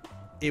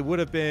 it would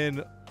have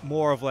been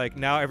more of like,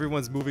 now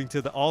everyone's moving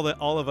to all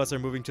of us are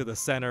moving to the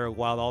center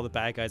while all the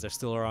bad guys are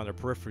still around their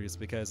peripheries,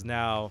 because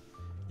now,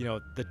 you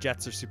know, the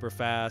jets are super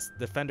fast.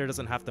 Defender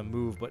doesn't have to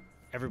move, but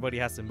everybody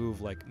has to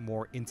move, like,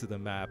 more into the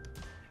map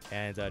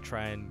and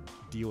try and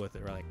deal with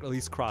it, or, like, at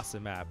least cross the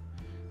map.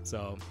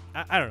 So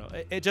I don't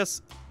know. It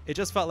just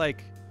felt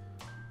like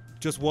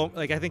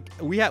I think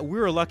we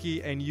were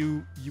lucky, and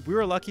we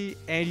were lucky,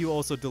 and you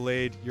also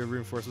delayed your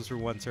reinforcements for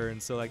one turn.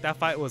 So, like, that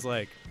fight was,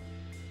 like,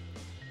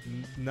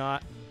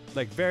 not,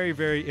 like, very,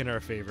 very in our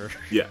favor.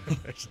 Yeah.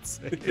 I should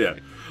say. Yeah.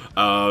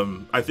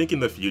 I think in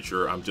the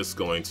future, I'm just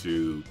going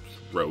to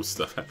throw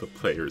stuff at the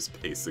players,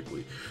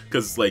 basically.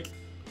 Because, like,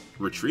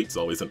 retreat's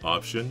always an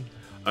option.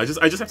 I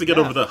just have to get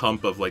over the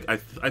hump of, like, I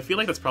feel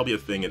like that's probably a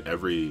thing in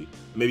every...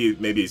 Maybe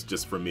it's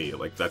just for me.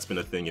 Like, that's been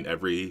a thing in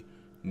every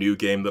new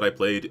game that I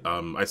played.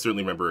 I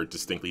certainly remember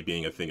distinctly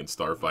being a thing in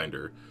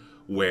Starfinder,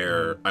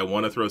 where I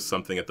want to throw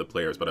something at the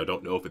players, but I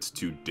don't know if it's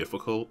too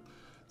difficult.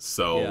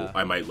 So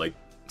I might, like,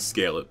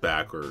 scale it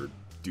back or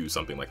do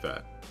something like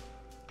that.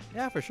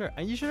 Yeah, for sure.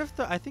 And you should have...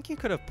 I think you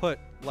could have put,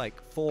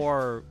 like,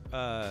 4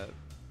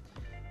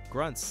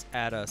 grunts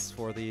at us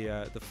for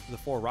the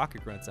 4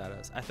 rocket grunts at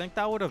us. I think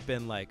that would have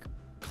been, like,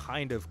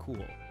 kind of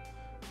cool.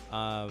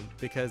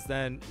 Because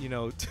then, you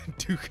know,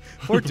 Duke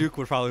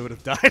would probably would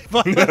have died,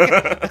 but,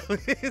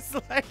 like, it's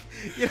like,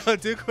 you know,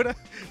 Duke would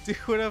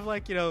have,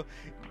 like, you know,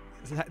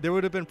 there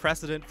would have been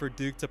precedent for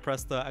Duke to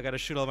press the I gotta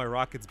shoot all my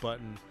rockets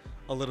button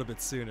a little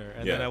bit sooner,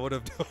 and Yeah. then I would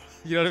have,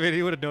 you know what I mean?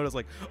 He would have noticed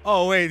like,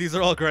 oh wait, these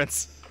are all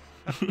grunts.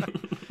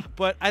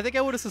 But I think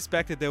I would have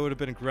suspected there would have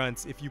been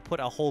grunts if you put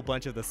a whole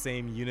bunch of the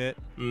same unit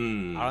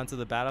out onto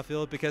the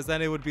battlefield, because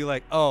then it would be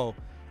like, oh,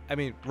 I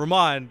mean,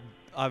 Ramon,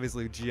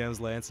 obviously GM's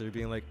Lancer,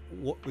 being like,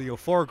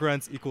 4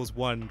 grunts equals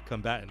 1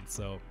 combatant.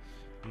 So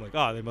I'm like,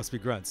 oh, they must be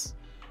grunts.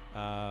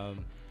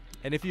 And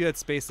if you had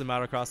spaced them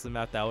out across the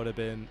map, that would have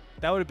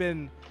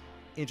been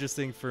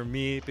interesting for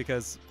me,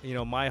 because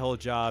my whole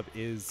job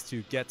is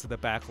to get to the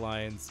back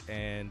lines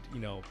and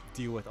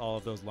deal with all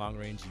of those long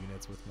range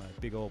units with my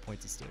big old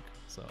pointy stick.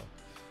 So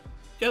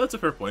yeah, that's a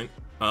fair point.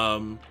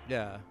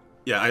 yeah,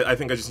 I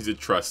think I just need to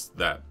trust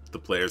that the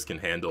players can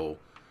handle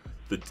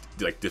the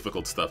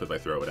difficult stuff if I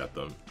throw it at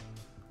them.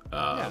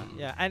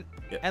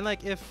 And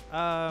like if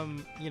I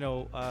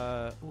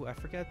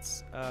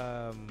forget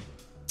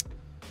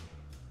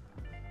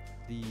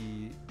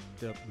the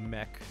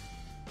mech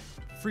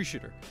free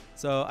shooter.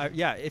 So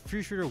if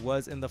free shooter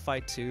was in the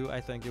fight too,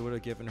 I think it would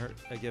have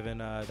given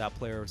that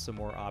player some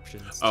more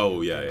options.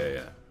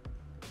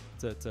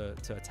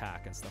 To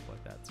attack and stuff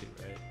like that too,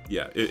 right?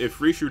 Yeah, if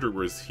free shooter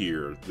was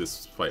here,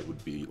 this fight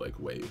would be like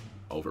way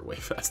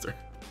faster,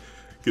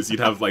 because you'd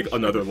have like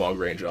another long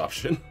range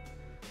option.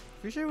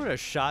 Free shooter would have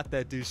shot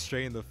that dude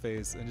straight in the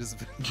face and just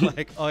been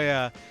like, oh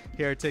yeah,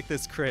 here, take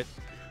this crit.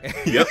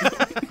 Yep.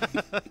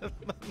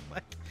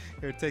 Like,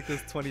 here, take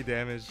this 20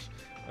 damage.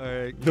 All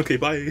right. Okay,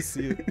 bye.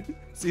 See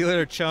you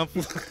later, chump.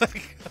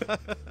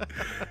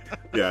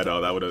 Yeah,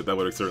 no, that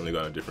would have certainly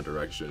gone a different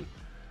direction.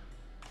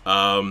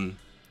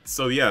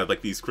 So yeah,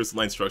 like these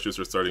crystalline structures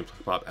are starting to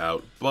pop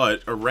out,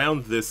 but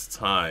around this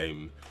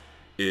time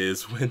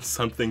is when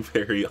something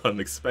very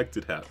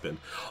unexpected happened.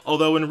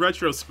 Although in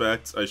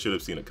retrospect, I should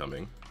have seen it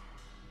coming.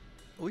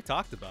 We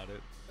talked about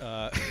it.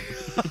 I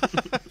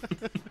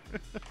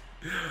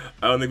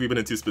don't think we've been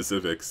into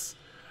specifics.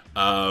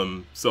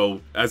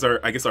 So as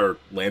our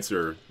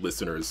Lancer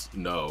listeners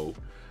know,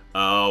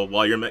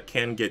 while your mech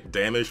can get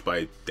damaged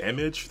by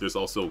damage, there's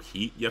also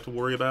heat you have to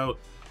worry about,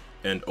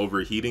 and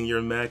overheating your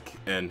mech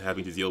and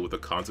having to deal with the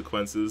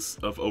consequences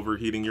of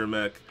overheating your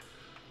mech.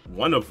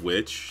 One of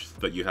which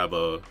that you have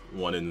a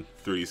 1 in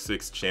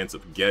 36 chance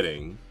of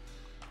getting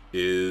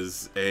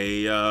is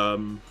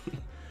an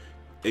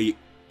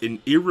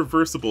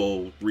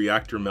irreversible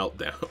reactor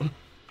meltdown.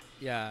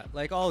 Yeah,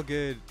 like all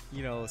good,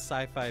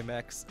 sci-fi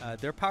mechs,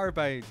 they're powered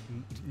by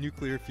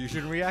nuclear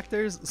fusion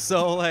reactors.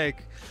 So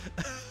like,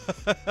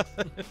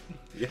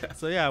 yeah.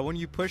 So yeah, when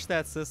you push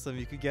that system,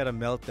 you could get a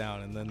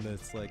meltdown, and then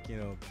it's like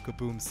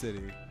kaboom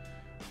city.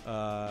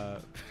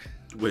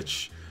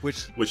 Which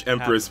happens.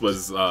 Empress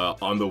was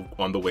on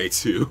the way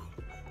to.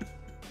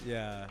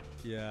 Yeah.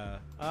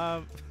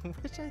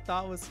 Which I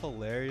thought was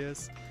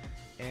hilarious,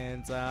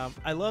 and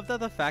I love that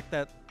the fact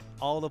that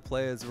all the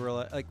players were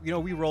like,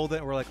 we rolled it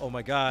and we're like, oh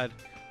my god,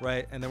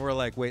 right? And then we're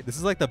like, wait, this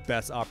is like the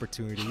best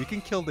opportunity. We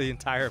can kill the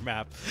entire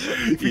map.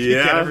 We can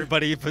get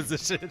everybody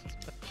positioned.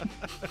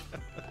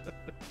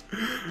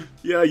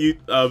 Yeah,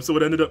 so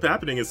what ended up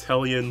happening is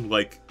Hellion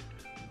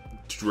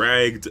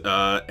dragged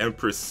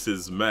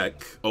Empress's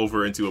mech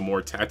over into a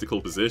more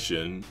tactical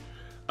position.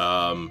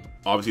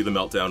 Obviously the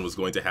meltdown was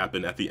going to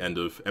happen at the end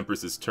of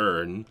Empress's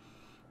turn,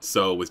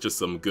 so with just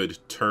some good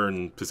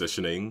turn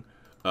positioning,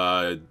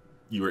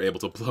 you were able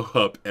to blow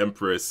up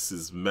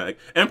Empress's mech.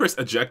 Empress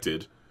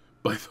ejected,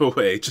 by the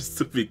way, just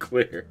to be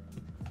clear.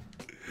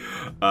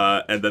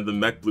 And then the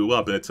mech blew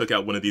up and it took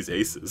out one of these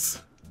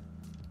aces.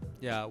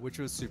 Yeah, which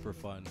was super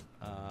fun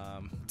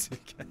to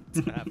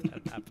have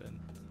that happen.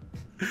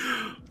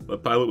 The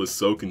pilot was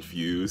so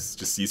confused,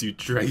 just sees you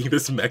dragging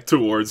this mech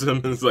towards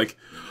him and is like,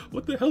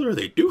 what the hell are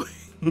they doing?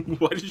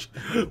 Why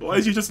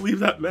did you just leave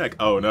that mech?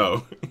 Oh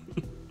no.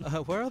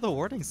 Where are the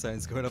warning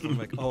signs going up? I'm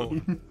like, oh,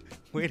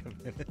 wait a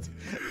minute.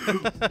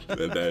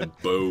 And then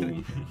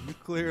boom.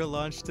 Nuclear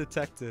launch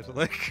detected.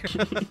 Like,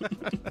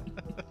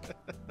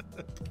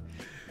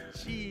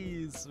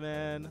 jeez,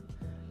 man.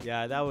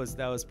 Yeah, that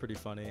was pretty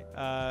funny.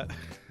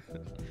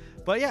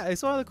 But yeah,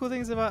 it's one of the cool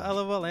things I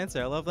love about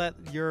Lancer. I love that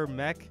your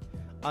mech,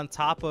 on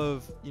top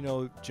of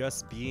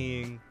just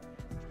being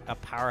a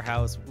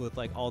powerhouse with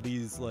like all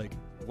these like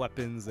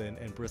weapons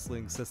and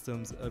bristling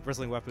systems,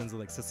 bristling weapons and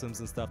like systems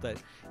and stuff, that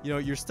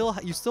you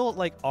still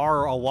like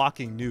are a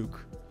walking nuke.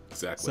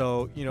 Exactly.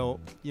 So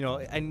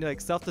and like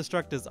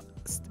self-destruct is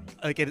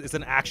like it's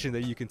an action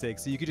that you can take,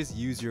 so you could just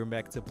use your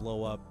mech to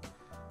blow up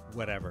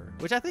whatever,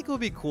 which I think would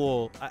be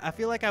cool. I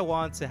feel like I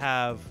want to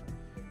have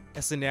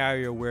a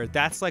scenario where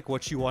that's like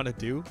what you want to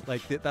do.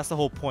 Like that's the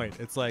whole point.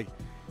 It's like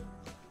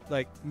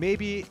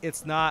maybe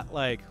it's not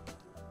like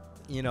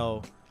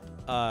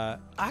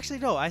actually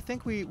no, I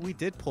think we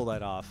did pull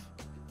that off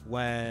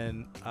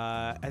when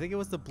I think it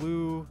was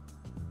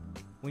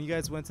when you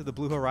guys went to the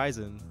Blue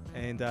Horizon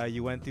and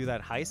you went through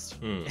that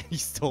heist and you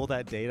stole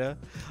that data.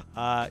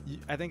 I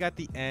think at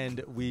the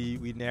end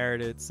we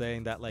narrated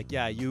saying that like,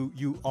 yeah,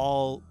 you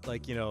all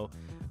like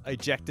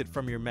ejected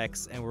from your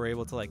mechs and were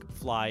able to like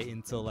fly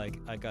into like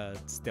a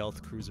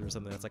stealth cruiser or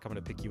something that's like coming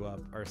to pick you up,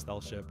 or a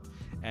stealth ship,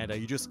 and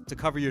you just, to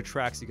cover your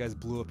tracks, you guys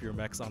blew up your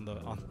mechs on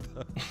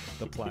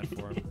the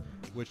platform,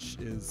 which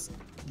is,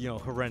 you know,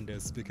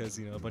 horrendous because,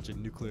 you know, a bunch of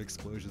nuclear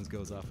explosions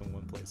goes off in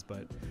one place.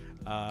 But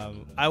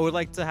I would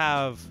like to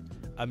have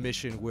a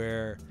mission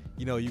where,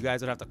 you know, you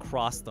guys would have to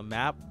cross the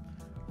map,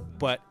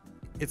 but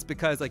it's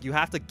because like you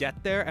have to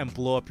get there and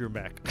blow up your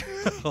mech.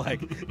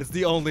 Like it's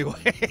the only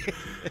way.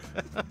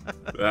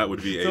 That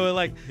would be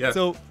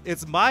so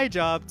it's my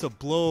job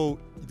to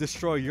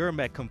destroy your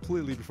mech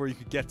completely before you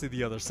could get to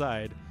the other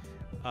side,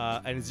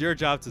 and it's your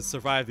job to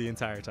survive the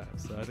entire time.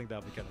 So I think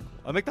that'd be kind of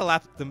cool. I'll make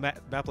the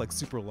map like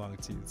super long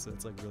too, so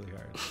it's like really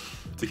hard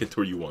to get to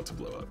where you want to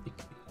blow up.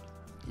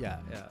 Yeah.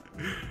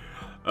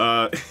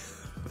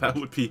 That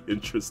would be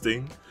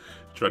interesting.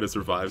 Try to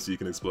survive so you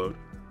can explode.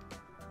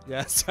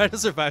 Yeah, try to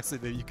survive so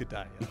that you could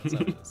die. Yeah, that's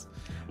how it is.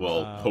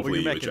 Well,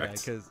 hopefully you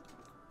eject.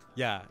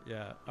 Yeah.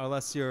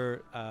 Unless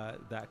you're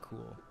that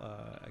cool,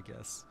 I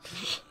guess.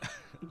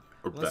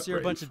 Unless you're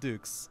a bunch of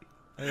dukes.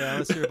 Yeah,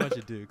 unless you're a bunch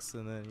of dukes,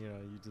 and then, you know,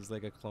 you just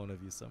like a clone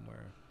of you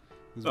somewhere.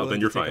 Then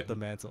you're fine. The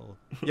mantle.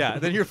 Yeah,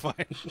 then you're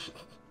fine.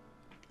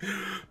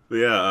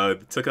 Yeah,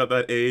 took out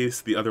that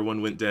ace. The other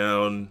one went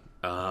down,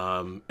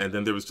 and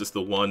then there was just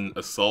the one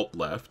assault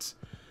left.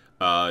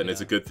 And it's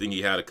a good thing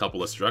he had a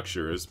couple of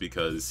structures,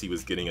 because he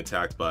was getting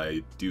attacked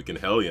by Duke and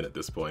Hellion at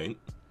this point.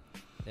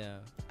 Yeah.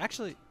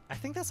 Actually, I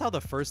think that's how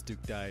the first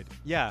Duke died.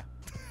 Yeah.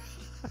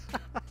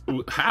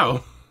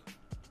 How?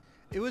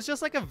 It was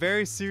just like a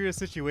very serious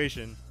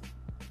situation.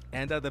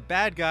 And the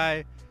bad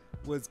guy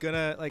was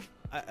gonna, like,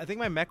 I think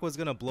my mech was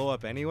gonna blow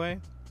up anyway.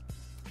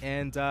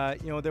 And,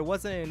 you know, there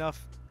wasn't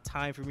enough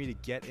time for me to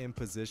get in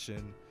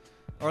position,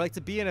 or like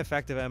to be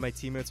ineffective, and my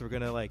teammates were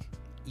gonna like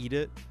eat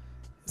it.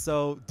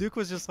 So Duke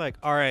was just like,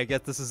 all right, I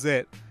guess this is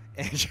it.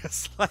 And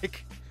just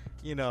like,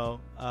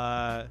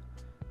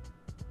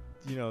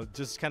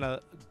 just kind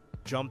of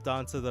jumped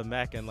onto the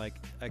mech and like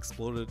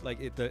exploded. Like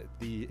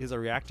his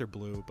reactor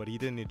blew, but he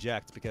didn't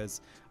eject because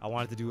I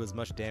wanted to do as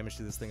much damage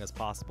to this thing as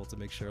possible to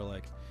make sure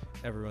like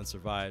everyone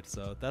survived.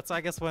 So that's,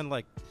 I guess, when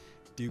like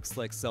Duke's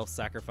like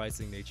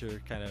self-sacrificing nature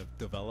kind of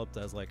developed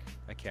as like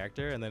a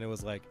character. And then it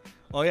was like,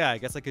 oh yeah, I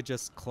guess I could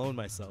just clone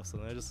myself. So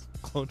then I just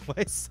cloned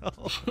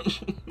myself.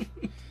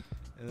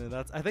 And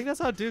then I think that's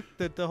how Duke,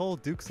 the whole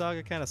Duke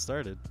saga kind of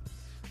started.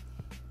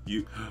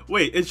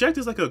 Wait, eject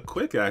is like a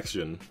quick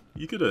action.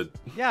 You could have.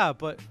 Yeah,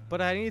 but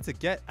I needed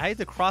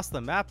to cross the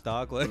map,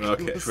 dog. Like,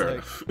 okay, fair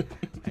enough.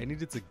 I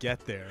needed to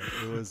get there.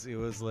 It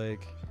was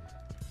like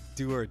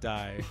do or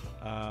die.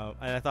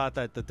 And I thought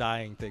that the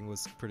dying thing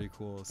was pretty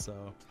cool.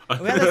 So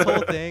we had this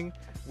whole thing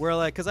where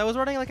like, because I was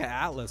running like an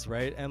Atlas,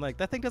 right? And like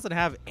that thing doesn't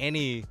have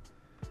any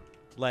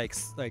like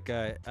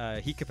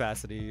heat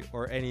capacity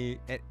or any,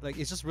 like,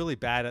 it's just really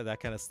bad at that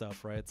kind of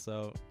stuff, right?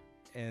 So,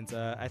 and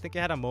I think it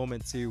had a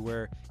moment too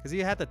where, because he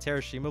had the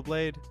Terashima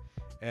blade,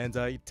 and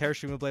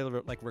Terashima blade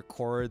like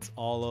records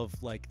all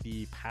of like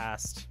the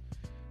past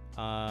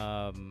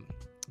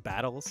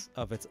battles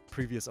of its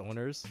previous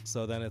owners.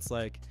 So then it's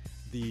like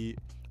I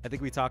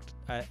think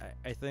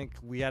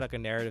we had like a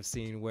narrative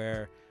scene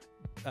where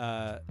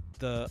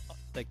the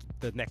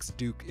next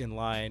Duke in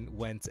line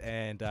went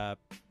and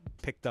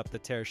picked up the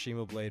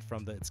Terashima blade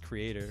from its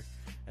creator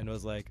and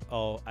was like,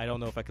 oh, I don't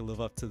know if I can live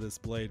up to this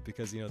blade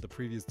because, you know, the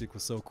previous Duke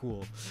was so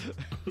cool.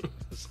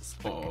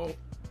 Oh.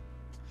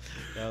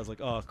 I was like,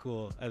 oh,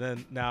 cool. And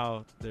then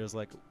now there's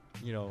like,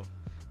 you know,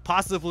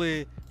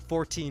 possibly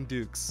 14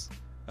 Dukes,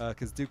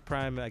 because Duke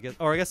Prime, I guess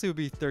it would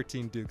be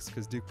 13 Dukes,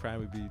 because Duke Prime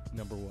would be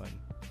number 1.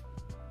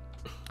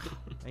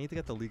 I need to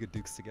get the League of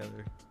Dukes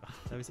together.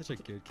 That'd be such a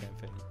good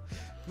campaign,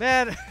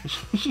 man.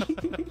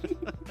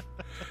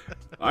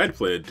 I'd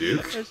play a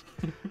Duke.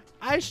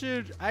 I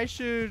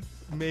should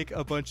make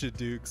a bunch of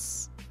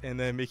Dukes and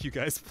then make you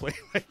guys play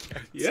my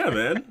character. Yeah,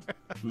 man.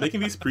 Making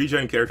these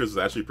pre-gen characters was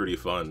actually pretty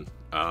fun.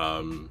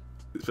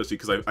 Especially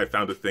because I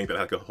found a thing that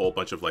had like a whole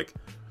bunch of like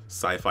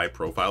sci-fi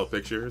profile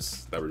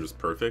pictures that were just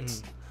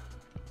perfect.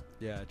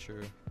 Yeah,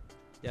 true.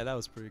 Yeah, that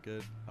was pretty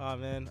good. Oh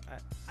man,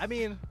 I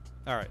mean,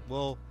 all right,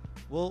 we'll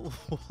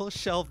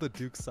shelve the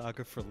Duke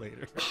saga for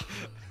later.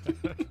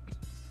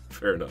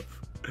 Fair enough.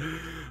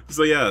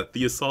 So yeah,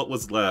 the assault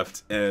was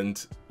left,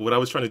 and what I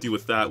was trying to do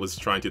with that was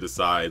trying to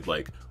decide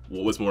like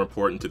what was more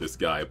important to this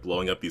guy,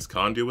 blowing up these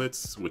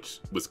conduits, which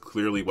was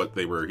clearly what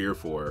they were here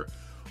for,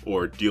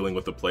 or dealing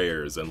with the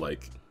players, and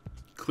like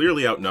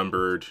clearly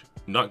outnumbered,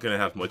 not gonna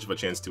have much of a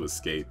chance to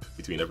escape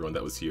between everyone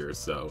that was here,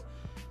 so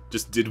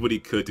just did what he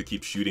could to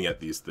keep shooting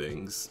at these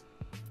things,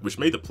 which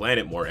made the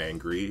planet more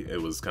angry.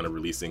 It was kind of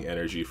releasing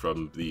energy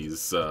from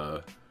these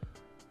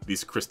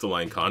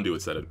crystalline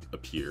conduits that had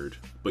appeared,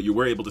 but you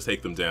were able to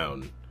take them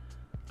down,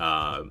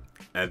 and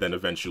then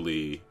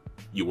eventually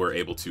you were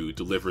able to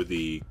deliver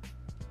the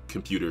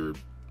computer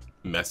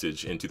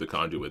message into the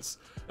conduits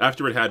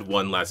after it had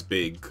one last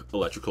big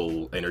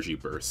electrical energy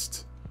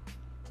burst,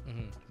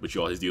 which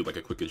you always do like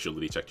a quick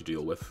agility check to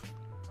deal with.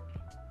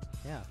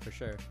 Yeah, for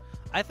sure.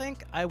 I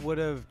think I would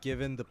have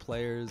given the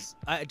players,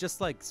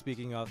 just like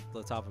speaking off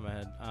the top of my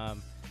head,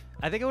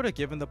 I think I would have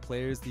given the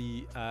players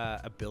the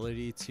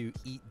ability to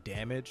eat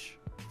damage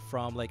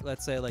from, like,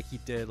 let's say like he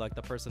did, like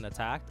the person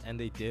attacked and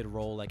they did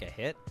roll like a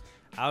hit.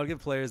 I would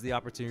give players the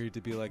opportunity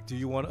to be like, do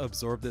you want to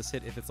absorb this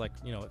hit if it's like,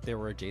 you know, if they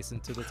were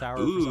adjacent to the tower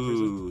for some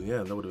reason? Ooh,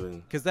 yeah, that would have been.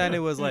 Because then it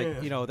was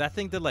like, you know, that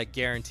thing did like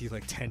guarantee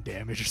like 10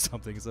 damage or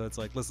something. So it's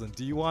like, listen,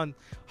 do you want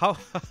how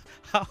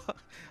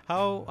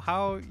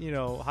you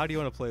know, how do you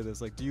want to play this?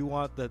 Like, do you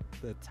want the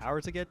tower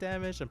to get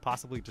damaged and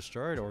possibly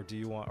destroyed, or do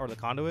you want, or the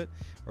conduit,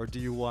 or do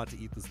you want to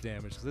eat this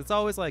damage? Because it's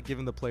always like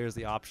giving the players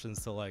the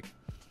options to, like,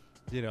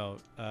 you know,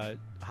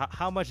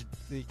 how much,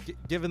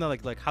 given the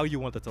like how you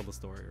want to tell the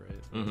story,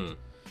 right? Mm-hmm.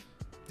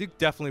 Duke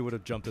definitely would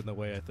have jumped in the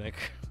way, I think,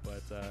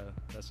 but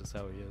that's just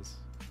how he is.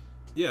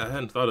 Yeah, I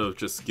hadn't thought of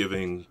just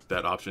giving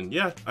that option.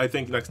 Yeah, I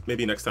think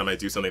maybe next time I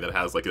do something that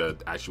has like an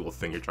actual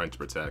thing you're trying to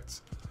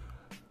protect.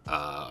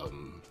 I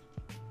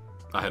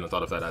hadn't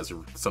thought of that as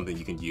something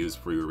you can use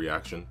for your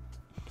reaction.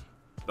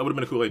 That would have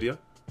been a cool idea.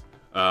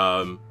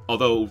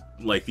 Although,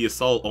 like, the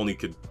assault only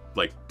could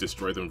like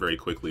destroy them very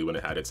quickly when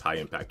it had its high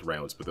impact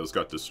rounds, but those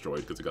got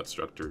destroyed because it got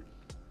structured.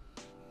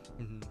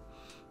 Mm-hmm.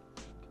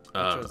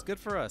 Which was good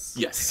for us.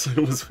 Yes, it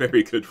was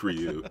very good for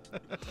you.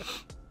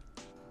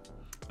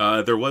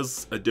 There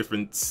was a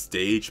different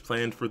stage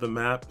planned for the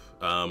map,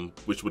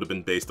 which would have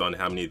been based on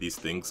how many of these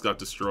things got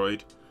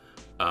destroyed,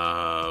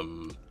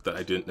 that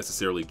I didn't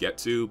necessarily get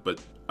to, but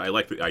I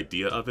like the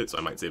idea of it, so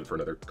I might save it for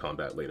another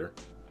combat later.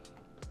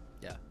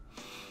 Yeah.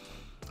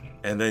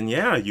 And then,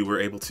 yeah, you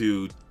were able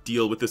to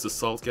deal with this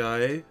assault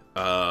guy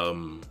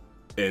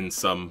in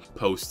some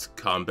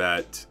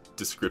post-combat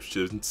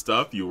description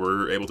stuff. You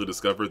were able to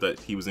discover that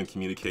he was in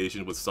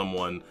communication with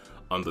someone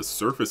on the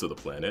surface of the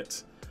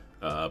planet,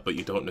 but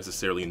you don't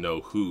necessarily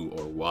know who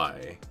or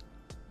why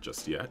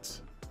just yet,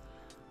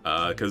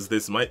 because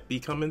this might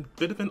become a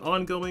bit of an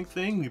ongoing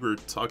thing. We were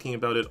talking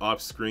about it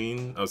off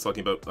screen. I was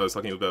talking about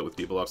it with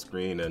people off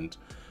screen, and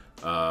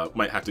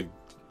might have to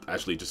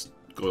actually just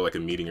go to like a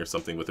meeting or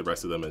something with the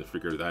rest of them and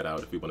figure that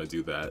out if we want to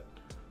do that.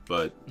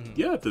 But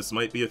yeah, this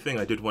might be a thing.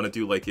 I did want to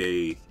do like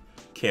a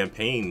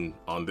campaign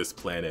on this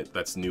planet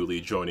that's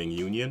newly joining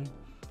Union.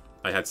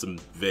 I had some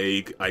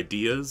vague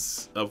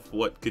ideas of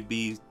what could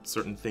be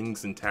certain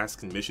things and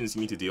tasks and missions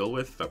you need to deal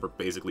with that were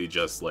basically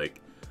just like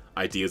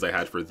ideas I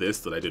had for this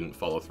that I didn't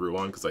follow through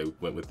on because I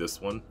went with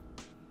this one.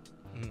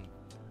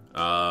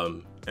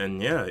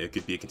 And yeah, it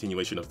could be a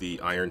continuation of the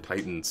Iron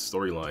Titans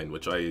storyline,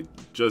 which I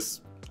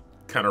just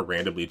kind of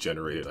randomly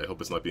generated. I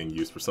hope it's not being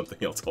used for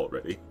something else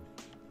already.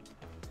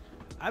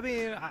 I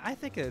mean, I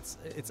think it's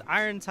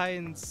Iron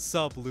Titans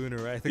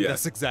Sublunar. I think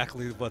that's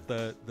exactly what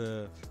the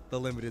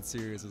limited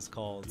series is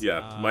called.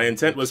 Yeah, my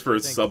intent was for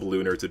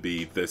Sublunar to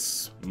be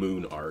this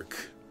moon arc,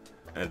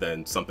 and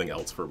then something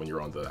else for when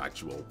you're on the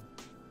actual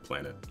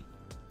planet.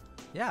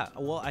 Yeah,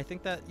 well, I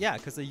think that, yeah,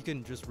 because you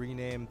can just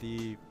rename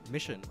the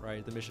mission,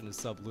 right? The mission is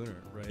Sublunar,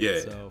 right? Yeah.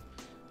 So,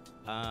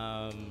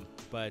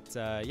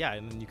 yeah,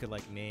 and then you could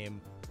like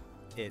name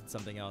it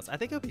something else. I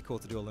think it would be cool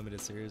to do a limited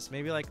series.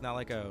 Maybe like not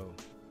like a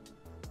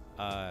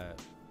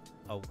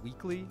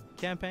weekly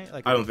campaign.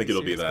 Like I don't think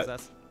it'll be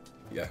that.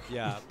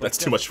 Yeah, that's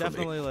too much for me.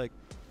 Definitely like,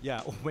 yeah,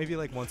 maybe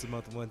like once a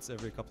month, once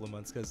every couple of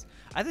months, because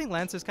I think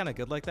Lancer's kind of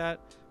good like that,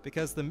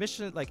 because the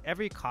mission, like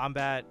every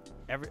combat,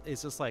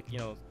 it's just like, you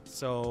know,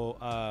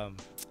 so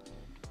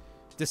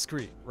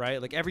discrete,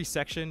 right? Like every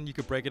section you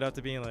could break it up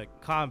to being like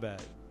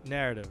combat,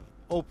 narrative,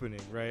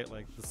 opening, right?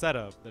 Like the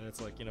setup, then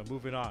it's like, you know,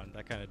 moving on,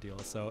 that kind of deal.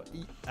 So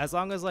as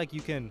long as like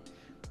you can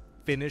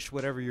finish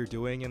whatever you're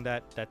doing in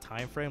that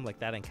time frame, like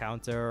that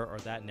encounter or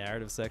that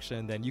narrative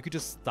section, then you could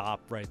just stop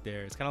right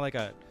there. It's kind of like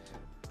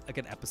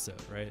an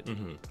episode, right?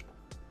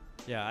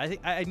 Yeah, I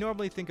think I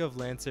normally think of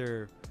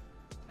Lancer,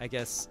 I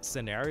guess,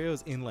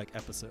 scenarios in like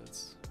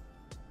episodes,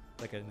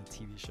 like in a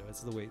TV show.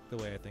 It's the way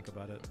I think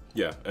about it.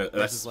 Yeah,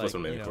 that's like, what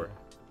I'm aiming for.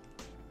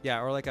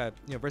 Yeah, or like a,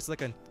 you know, versus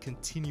like a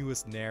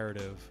continuous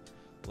narrative,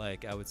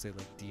 like I would say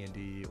like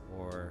D&D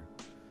or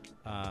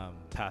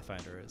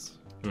Pathfinder is.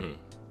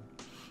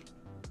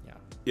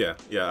 Yeah,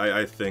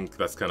 I think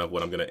that's kind of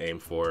what I'm gonna aim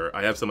for.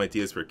 I have some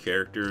ideas for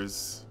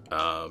characters,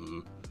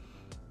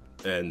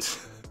 and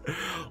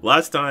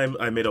last time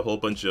I made a whole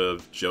bunch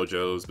of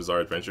JoJo's Bizarre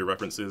Adventure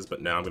references,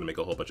 but now I'm gonna make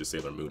a whole bunch of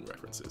Sailor Moon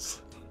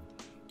references.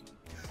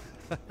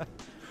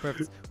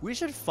 Perfect. We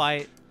should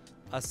fight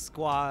a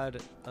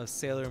squad of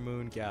Sailor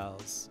Moon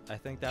gals. I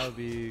think that would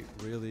be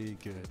really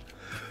good.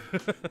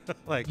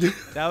 Like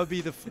that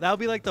would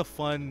be like the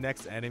fun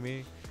next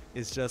enemy.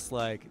 Is just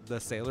like the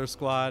Sailor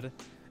Squad,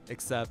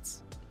 except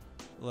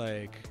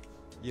like,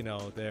 you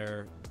know,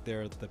 they're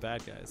the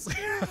bad guys.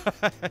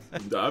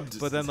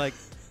 But then like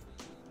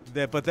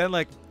they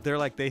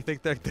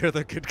think that they're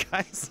the good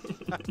guys.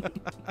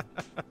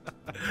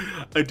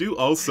 I do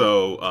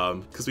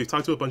also, because we've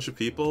talked to a bunch of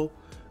people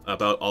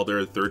about all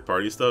their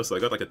third-party stuff, so I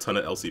got like a ton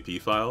of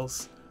LCP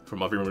files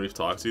from everyone we've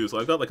talked to, so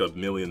I've got like a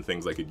million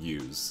things I could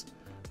use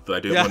that I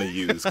didn't want to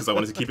use, because I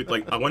wanted to keep it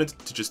like, I wanted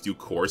to just do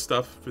core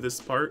stuff for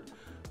this part,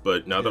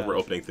 but now that we're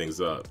opening things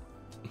up.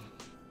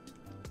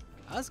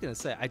 I was gonna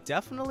say I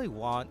definitely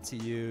want to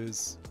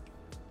use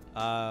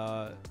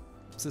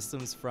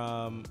systems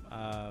from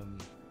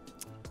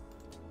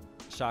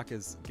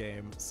Shaka's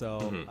game,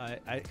 so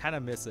I kind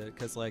of miss it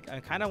because like I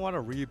kind of want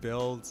to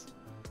rebuild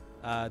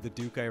the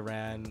Duke I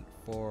ran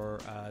for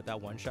that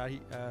one shot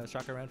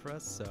Shaka ran for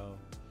us. So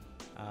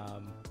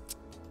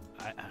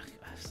I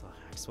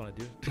just want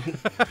to do it.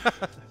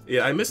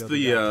 Yeah, I missed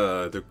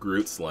the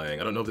Groot slang.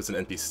 I don't know if it's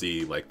an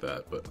NPC like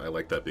that, but I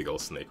like that big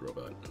old snake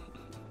robot.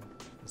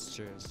 It's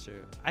true, it's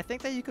true. I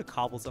think that you could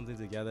cobble something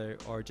together,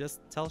 or just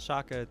tell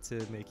Shaka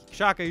to make...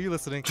 Shaka, are you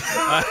listening?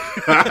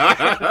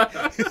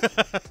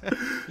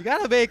 You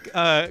gotta make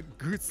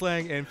Groot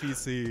slang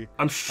NPC.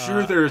 I'm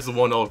sure there's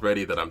one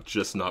already that I'm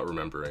just not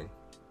remembering.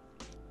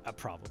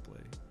 Probably.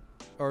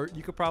 Or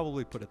you could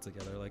probably put it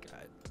together. Like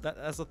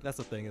that's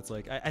the thing. It's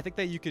like I think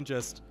that you can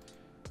just...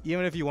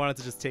 Even if you wanted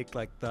to just take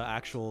like the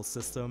actual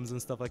systems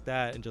and stuff like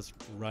that and just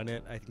run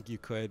it, I think you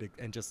could,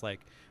 and just like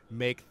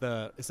make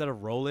the... Instead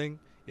of rolling...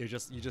 You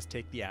just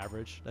take the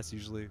average. That's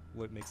usually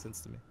what makes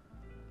sense to me.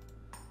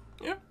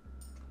 Yeah.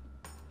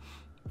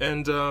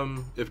 And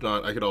if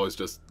not, I could always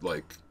just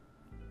like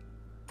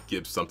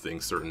give something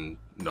certain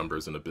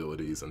numbers and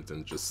abilities, and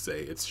then just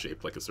say it's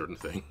shaped like a certain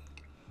thing.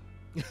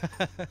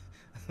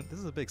 This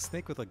is a big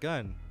snake with a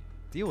gun.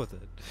 Deal with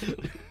it.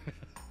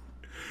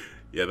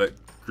 Yeah, that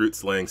Groot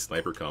slang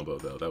sniper combo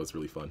though, that was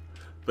really fun.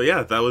 But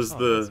yeah, that was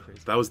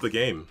the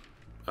game.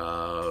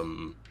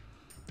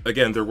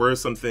 Again, there were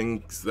some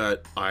things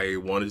that I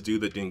wanted to do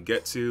that didn't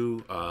get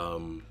to. I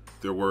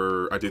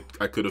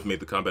could have made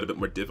the combat a bit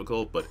more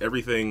difficult, but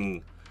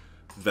everything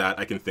that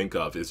I can think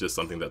of is just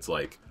something that's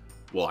like,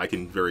 well, I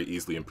can very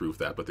easily improve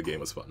that, but the game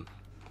was fun.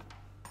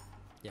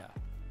 Yeah.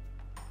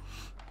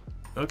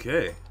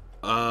 Okay.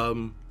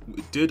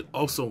 We did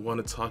also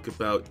want to talk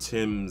about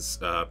Tim's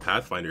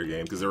Pathfinder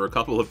game, because there were a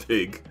couple of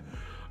big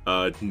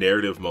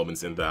narrative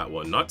moments in that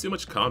one. Not too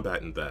much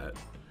combat in that.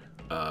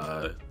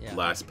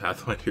 Last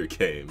Pathfinder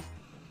game.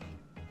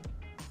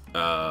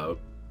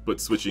 But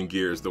switching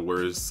gears, there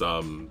were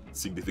some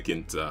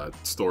significant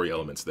story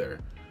elements there.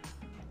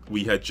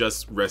 We had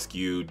just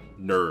rescued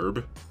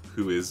Nerb,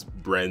 who is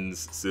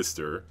Bren's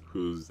sister,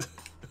 who's...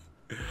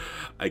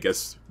 I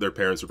guess their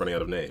parents are running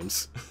out of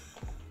names.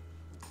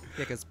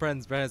 Yeah, because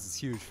Bren has this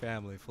huge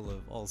family full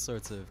of all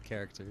sorts of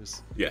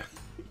characters. Yeah.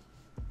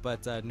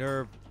 But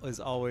Nerb is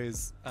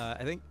always...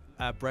 I think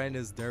Bren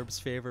is Nerb's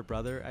favorite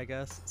brother, I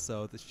guess,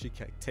 so that she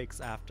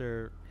takes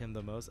after him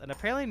the most. And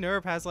apparently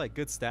Nerb has like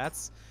good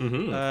stats,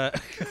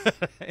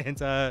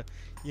 and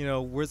you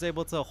know, was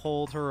able to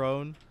hold her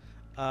own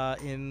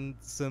in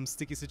some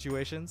sticky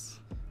situations.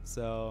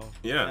 So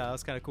yeah, that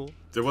was kind of cool.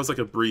 There was like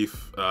a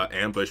brief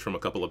ambush from a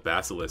couple of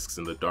basilisks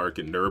in the dark,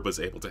 and Nerb was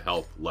able to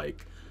help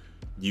like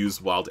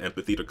use wild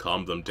empathy to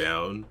calm them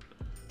down.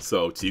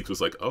 So Teeks was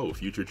like, "Oh,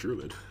 future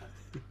druid."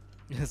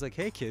 It's like,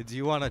 hey kid, do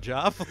you want a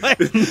job? Like,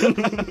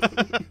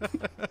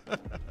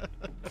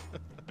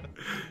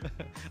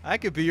 I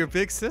could be your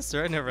big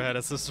sister. I never had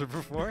a sister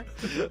before.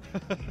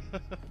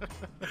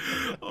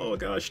 Oh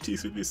gosh,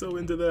 Teeks would be so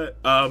into that.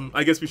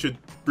 I guess we should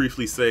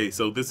briefly say,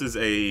 so this is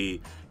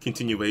a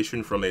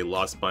continuation from a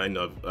Lost Mine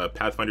of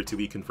Pathfinder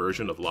 2e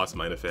conversion of Lost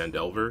Mine of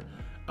Phandelver.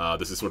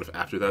 This is sort of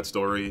after that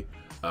story.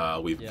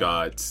 We've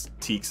got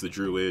Teeks the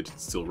druid,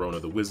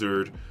 Silrona the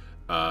wizard,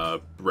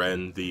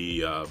 Bren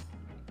the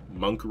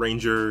monk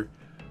ranger,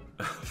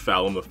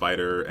 Fallon the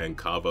fighter, and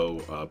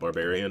Kavo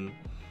barbarian.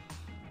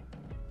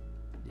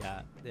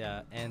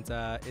 Yeah, and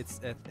it's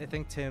I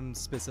think Tim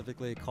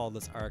specifically called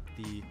this arc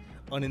the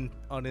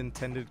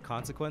unintended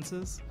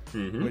consequences,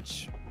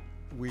 which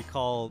we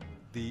call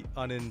the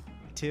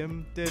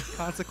unintended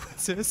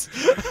consequences.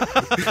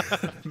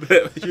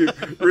 You're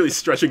really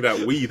stretching that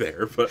 "we"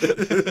 there, but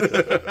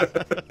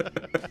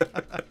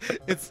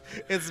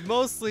it's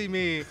mostly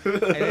me,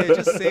 and I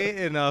just say it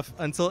enough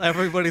until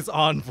everybody's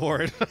on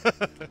board.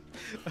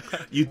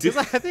 You did.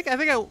 I think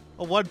at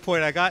one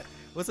point I got.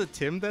 Was it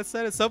Tim that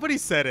said it? Somebody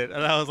said it,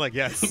 and I was like,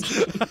 yes.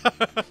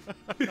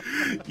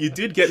 You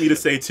did get me to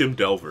say Tim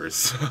Delvers.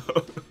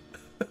 So.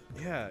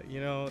 Yeah,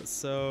 you know,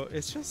 so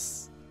it's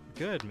just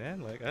good, man.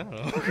 Like, I don't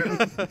know.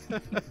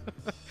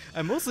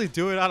 I mostly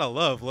do it out of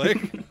love, like.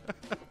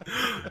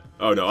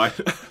 Oh no,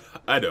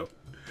 I know.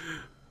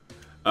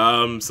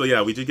 So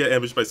yeah, we did get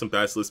ambushed by some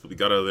basilisks, but we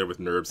got out of there with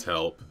Nerb's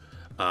help,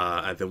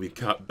 and then we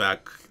got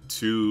back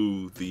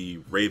to the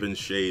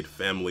Ravenshade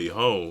family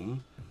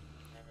home,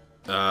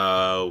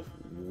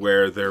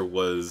 where there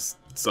was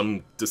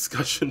some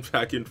discussion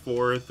back and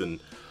forth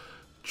and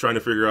trying to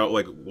figure out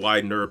like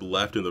why Nerb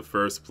left in the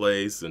first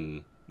place,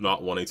 and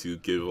not wanting to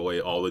give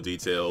away all the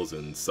details,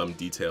 and some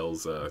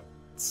details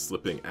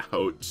slipping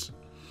out.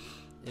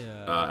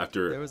 Yeah.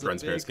 After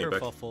Bren's parents came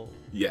back.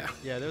 Yeah.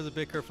 Yeah, there was a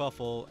big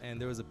kerfuffle,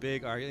 and there was a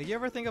big argument. You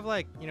ever think of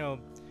like, you know,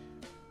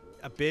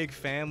 a big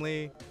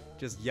family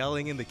just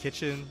yelling in the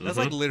kitchen? That's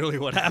like literally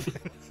what happened.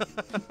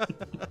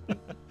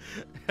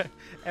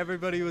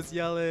 Everybody was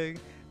yelling.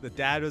 The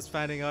dad was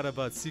finding out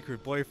about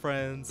secret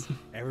boyfriends.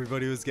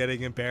 Everybody was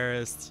getting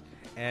embarrassed.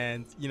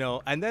 And,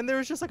 and then there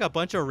was just like a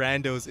bunch of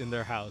randos in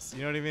their house.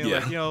 You know what I mean?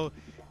 Yeah.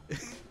 Like,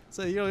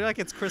 so, like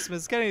it's Christmas.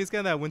 It's kind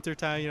of that winter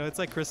time. It's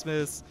like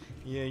Christmas.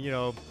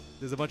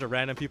 There's a bunch of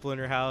random people in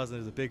your house and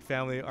there's a big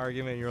family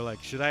argument. And you're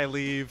like, should I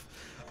leave?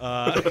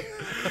 Yeah,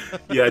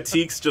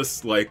 Teeks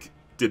just like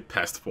did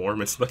pest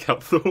form and snuck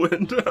out the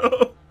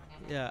window.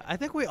 Yeah, I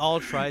think we all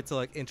tried to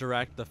like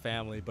interact with the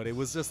family, but it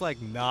was just like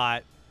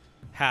not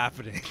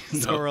happening.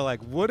 So we're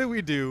like, what do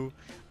we do?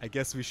 I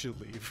guess we should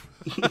leave.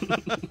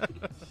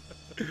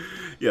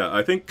 Yeah,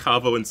 I think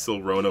Kavo and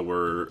Silrona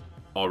were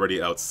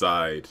already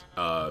outside.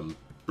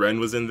 Bren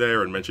was in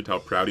there and mentioned how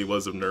proud he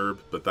was of Nerb,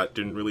 but that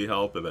didn't really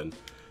help. And then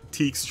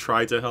Teeks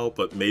tried to help,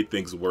 but made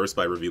things worse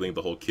by revealing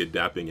the whole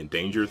kidnapping and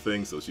danger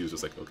thing. So she was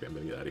just like, okay, I'm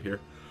gonna get out of here.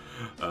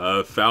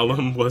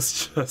 Fallum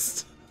was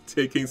just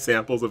taking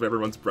samples of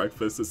everyone's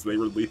breakfast as they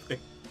were leaving.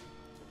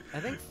 I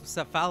think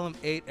Fallum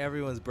ate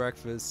everyone's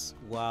breakfast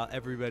while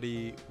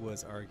everybody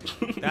was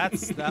arguing.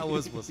 That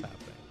was what's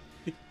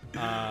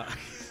happening.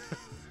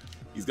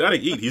 He's gotta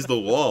eat. He's the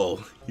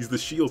wall. He's the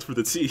shield for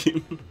the team.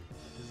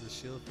 He's the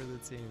shield for the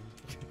team.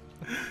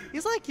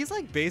 He's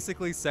like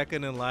basically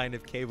second in line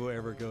if Kavo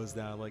ever goes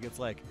down. Like it's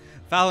like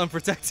Fallum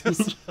protect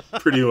us.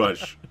 Pretty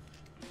much.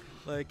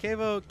 Like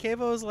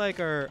Kavo's like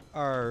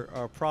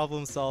our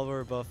problem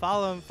solver, but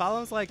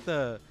Fallum's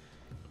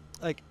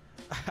like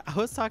I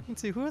was talking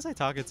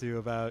to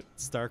about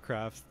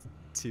StarCraft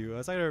 2.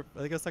 I think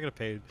I was talking to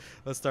Paige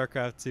about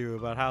StarCraft 2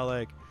 about how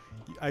like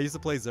I used to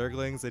play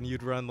Zerglings and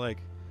you'd run like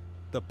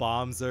the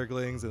bomb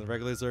Zerglings and the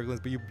regular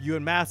Zerglings, but you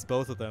unmask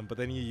both of them, but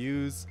then you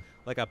use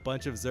like a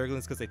bunch of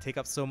Zerglings because they take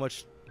up so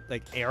much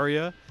like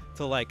area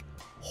to like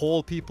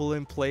hold people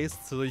in place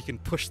so that you can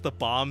push the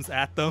bombs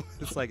at them.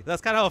 It's like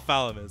that's kind of how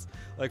Fallum is.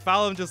 Like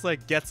Fallum just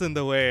like gets in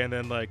the way, and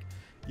then like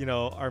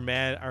our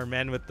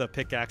man with the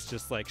pickaxe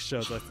just like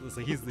shows us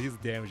like he's the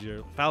damage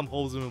here. Fallum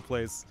holds him in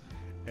place,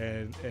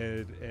 and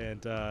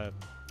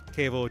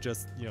Kavo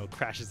just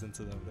crashes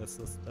into them. That's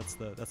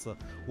the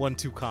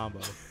 1-2 combo.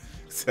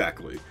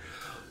 Exactly.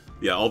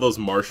 Yeah, all those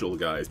martial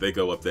guys, they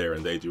go up there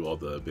and they do all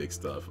the big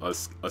stuff.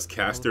 Us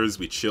casters,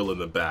 we chill in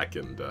the back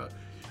and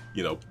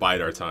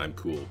bide our time.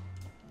 Cool.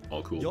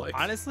 All cool. Yo, like.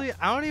 Honestly,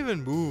 I don't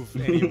even move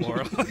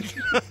anymore.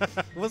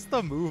 What's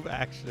the move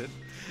action?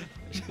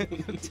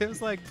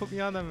 Tim's like put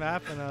me on the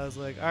map and I was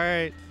like, all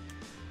right,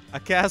 I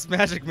cast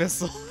magic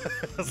missile.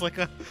 It's like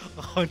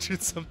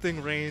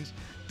 100-something range,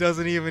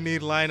 doesn't even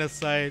need line of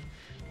sight,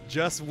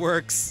 just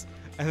works,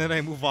 and then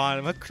I move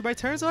on. My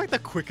turns are like the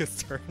quickest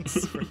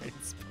turns for a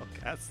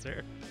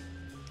spellcaster.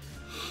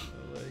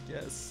 Like,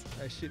 yes,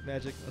 I shoot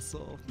magic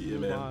missile. Yeah,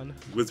 move man. on.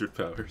 Wizard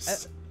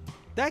powers.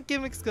 That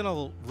gimmick's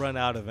gonna run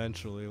out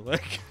eventually.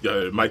 Like, yeah,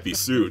 it might be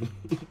soon.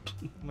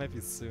 Might be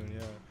soon,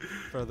 yeah.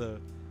 For the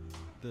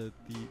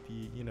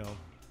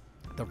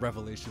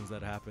revelations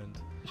that happened.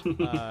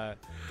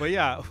 But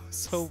yeah,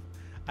 so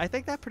I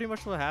think that pretty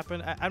much what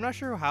happened. I'm not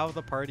sure how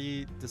the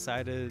party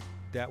decided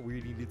that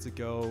we needed to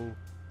go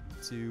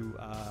to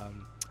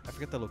I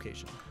forget the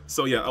location.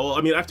 So yeah, well,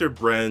 I mean, after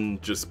Bren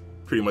just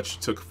pretty much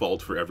took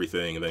fault for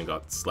everything and then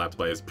got slapped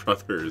by his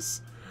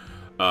brothers,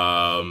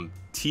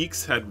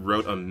 Teeks had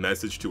wrote a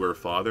message to her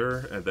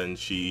father, and then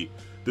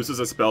this is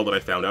a spell that I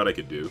found out I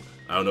could do.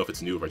 I don't know if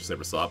it's new, if I just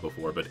never saw it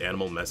before, but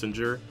Animal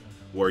Messenger,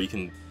 where you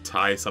can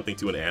tie something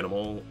to an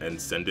animal and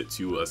send it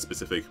to a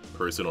specific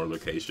person or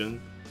location.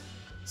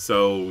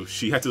 So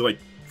she had to like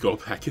go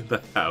back in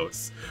the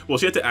house. Well,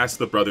 she had to ask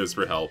the brothers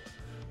for help,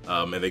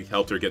 and they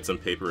helped her get some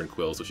paper and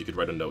quill so she could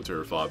write a note to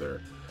her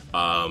father.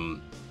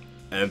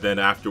 And then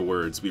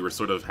afterwards, we were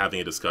sort of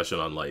having a discussion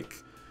on like,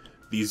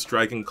 these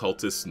dragon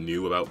cultists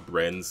knew about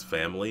Bren's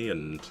family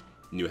and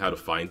knew how to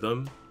find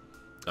them.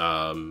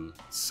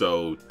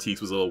 So Teeks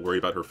was a little worried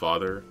about her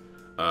father.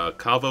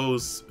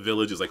 Kavo's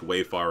village is like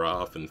way far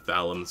off, and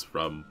Fallum's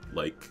from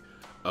like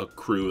a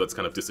crew that's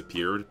kind of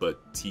disappeared,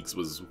 but Teeks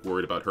was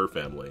worried about her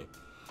family.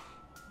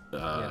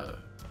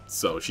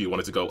 So she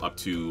wanted to go up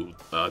to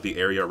the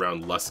area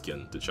around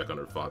Luskin to check on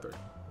her father.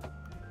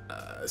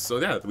 So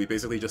yeah, we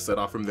basically just set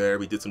off from there.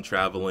 We did some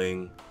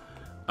traveling.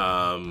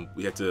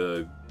 We had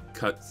to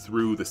cut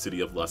through the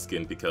city of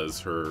Luskin because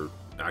her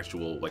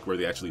actual, like where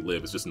they actually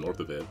live, is just north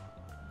of it.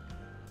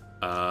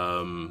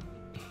 And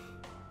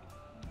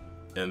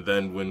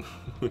then when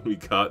we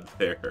got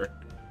there,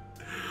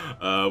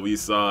 we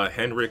saw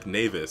Henrik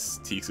Navis,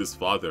 Teeks'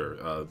 father,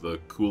 the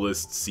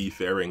coolest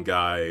seafaring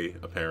guy,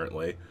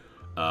 apparently.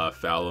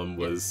 Fallum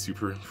was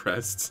super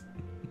impressed.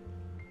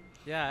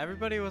 Yeah,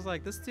 everybody was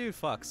like, this dude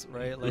fucks,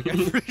 right? Like,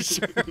 I'm pretty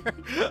sure.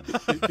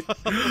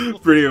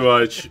 Pretty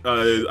much.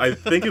 I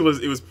think it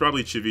was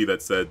probably Chibi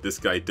that said this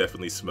guy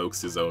definitely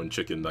smokes his own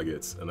chicken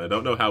nuggets, and I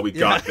don't know how we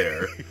got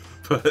there,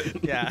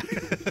 but yeah.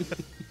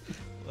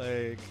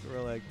 Like,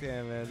 we're like,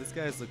 damn, man, this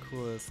guy's the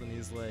coolest, and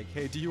he's like,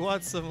 hey, do you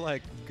want some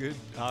like good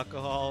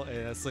alcohol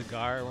and a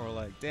cigar? And we're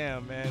like,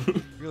 damn, man,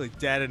 really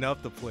dadding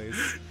up the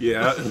place.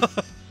 Yeah.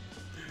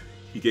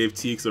 He gave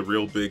Teeks a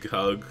real big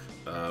hug,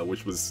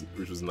 which was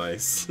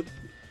nice.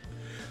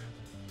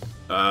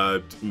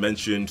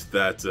 Mentioned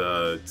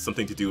that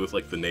something to do with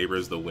like the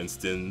neighbors, the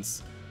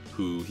Winstons,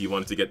 who he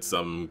wanted to get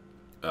some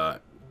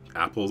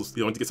apples.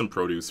 He wanted to get some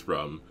produce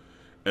from,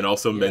 and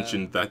also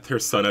mentioned that their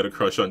son had a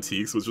crush on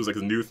Teeks, which was like a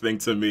new thing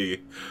to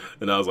me.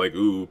 And I was like,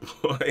 ooh,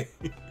 boy.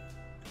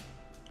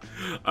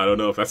 I don't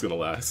know if that's gonna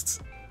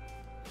last.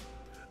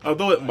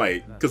 Although it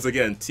might, because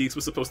again, Teeks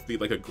was supposed to be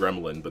like a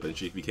gremlin, but then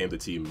she became the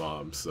team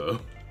mom,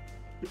 so.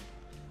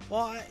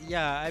 Well,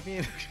 yeah, I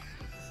mean,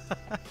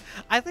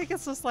 I think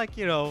it's just like,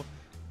 you know,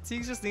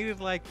 Teeks just needed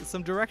like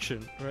some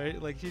direction,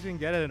 right? Like she didn't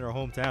get it in her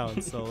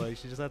hometown, so like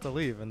she just had to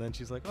leave, and then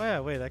she's like, oh yeah,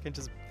 wait, I can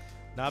just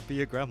not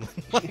be a gremlin.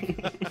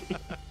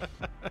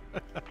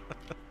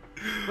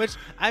 Which,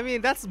 I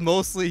mean, that's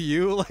mostly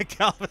you, like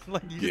Calvin,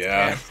 like you just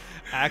can't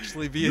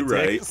actually be a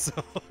dick,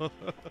 so.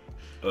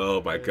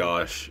 Oh my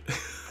gosh.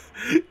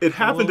 It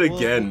happened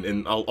again,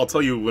 and I'll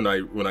tell you when I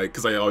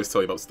because I always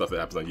tell you about stuff that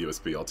happens on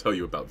USB. I'll tell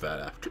you about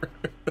that after.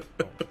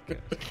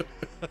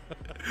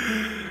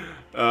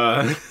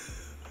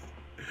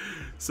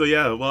 So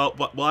yeah,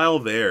 while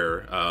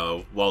there,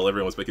 while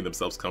everyone was making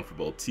themselves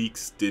comfortable,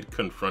 Teeks did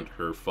confront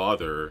her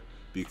father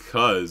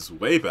because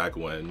way back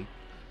when,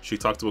 she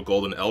talked to a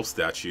golden elf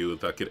statue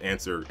that could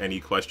answer any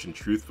question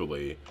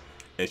truthfully,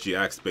 and she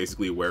asked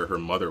basically where her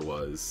mother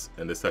was,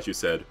 and the statue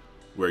said,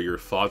 "Where your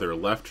father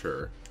left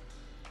her."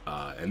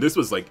 And this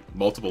was like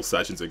multiple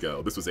sessions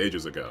ago. This was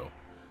ages ago.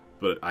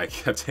 But I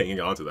kept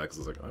hanging on to that because I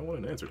was like, I want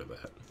an answer to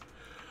that.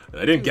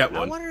 And I didn't get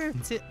one.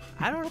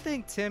 I don't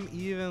think Tim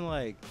even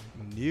like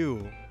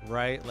knew,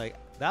 right? Like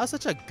that was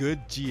such a good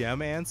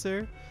GM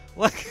answer.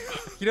 Like,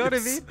 you know what I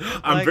mean?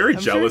 I'm very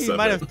jealous sure of he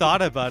might it. have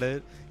thought about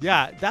it.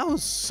 Yeah, that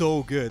was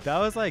so good. That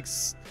was like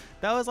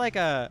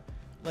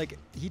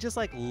he just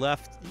like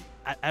left.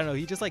 I don't know.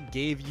 He just like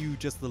gave you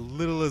just the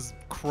littlest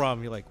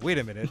crumb. You're like, wait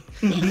a minute.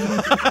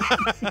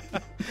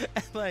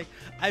 And, like,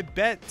 I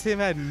bet Tim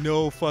had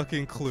no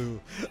fucking clue.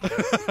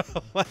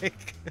 like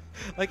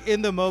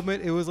in the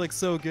moment, it was like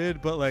so good,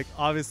 but like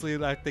obviously,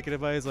 like thinking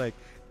about it, is like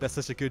that's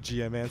such a good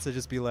GM answer.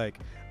 Just be like,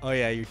 oh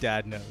yeah, your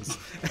dad knows.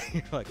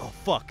 You're like, oh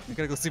fuck, I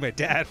gotta go see my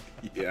dad.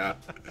 Yeah.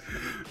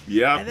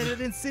 Yeah. And then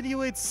it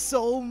insinuates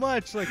so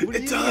much. Like, what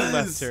do you mean you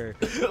left her?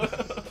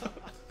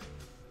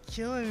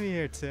 Killing me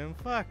here, Tim.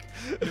 Fuck.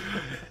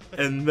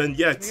 And then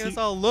yeah, making us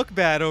all look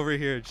bad over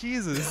here.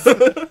 Jesus.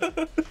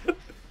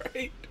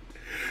 Right?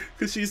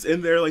 Because she's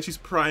in there like she's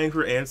prying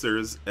for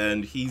answers,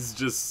 and he's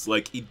just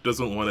like he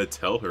doesn't want to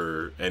tell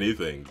her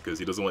anything because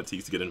he doesn't want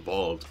Teeks to get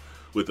involved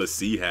with a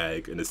sea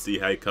hag and a sea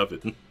hag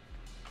coven,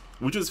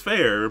 which is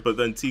fair. But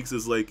then Teeks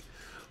is like,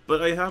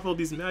 "But I have all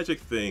these magic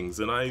things,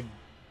 and I've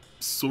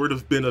sort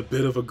of been a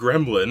bit of a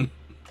gremlin."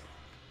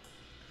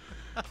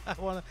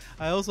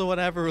 I also want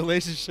to have a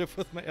relationship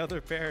with my other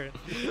parent.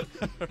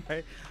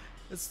 Right?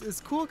 It's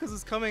cool because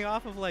it's coming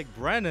off of like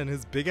Brennan,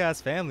 his big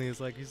ass family.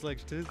 He's like,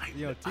 Teeks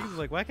is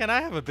like, why can't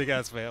I have a big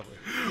ass family?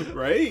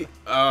 Right?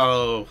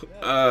 Oh,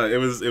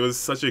 it was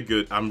such a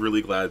good. I'm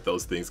really glad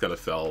those things kind of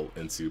fell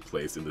into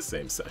place in the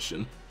same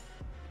session.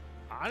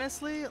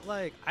 Honestly,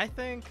 like I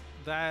think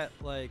that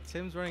like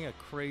Tim's running a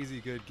crazy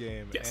good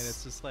game, yes. And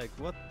it's just like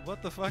what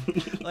the fuck,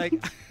 like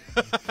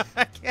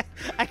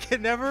I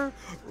can never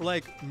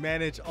like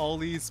manage all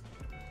these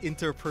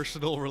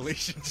interpersonal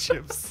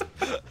relationships.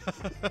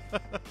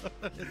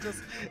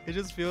 it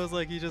just feels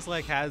like he just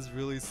like has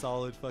really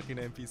solid fucking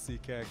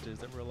NPC characters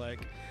that we're like,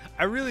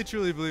 I really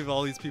truly believe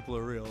all these people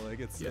are real. Like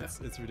it's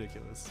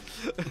ridiculous.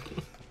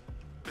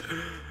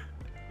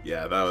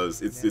 Yeah, that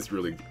was it's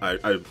really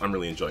I'm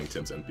really enjoying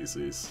Tim's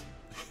NPCs.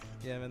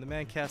 Yeah, man, the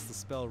man cast the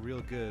spell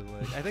real good.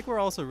 Like, I think we're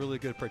also really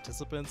good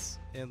participants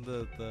in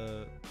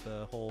the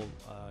whole,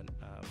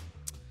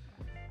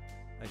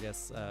 I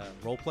guess,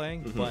 role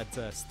playing. Mm-hmm.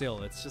 But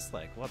still, it's just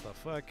like, what the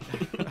fuck?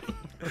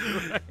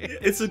 Right?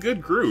 It's a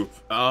good group.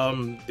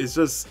 It's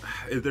just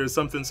there's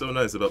something so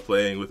nice about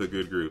playing with a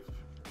good group.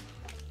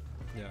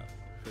 Yeah,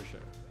 for sure.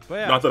 But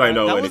yeah, not that I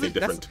know anything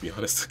different, to be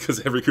honest,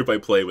 because every group I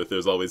play with,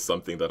 there's always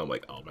something that I'm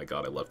like, oh my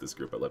god, I love this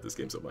group. I love this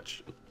game so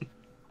much.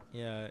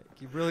 Yeah,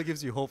 it really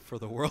gives you hope for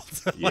the world.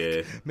 Like,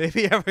 yeah.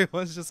 Maybe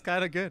everyone's just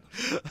kind of good.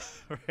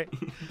 Right?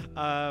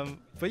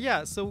 But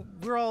yeah, so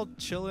we're all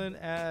chilling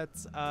at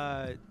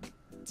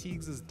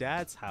Teagues'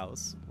 dad's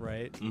house,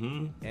 right?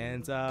 Mm-hmm.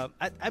 And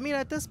I mean,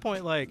 at this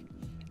point, like,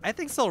 I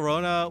think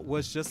Solrona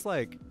was just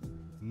like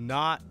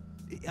not.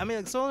 I mean,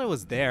 like, Solrona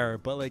was there,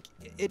 but like,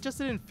 it just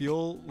didn't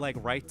feel like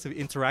right to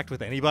interact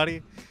with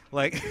anybody.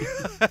 Like,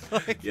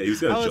 yeah, he was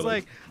kind of chilling.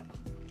 Like.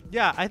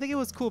 Yeah, I think it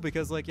was cool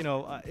because, like, you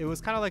know, it was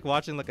kind of like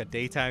watching, like, a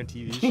daytime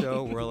TV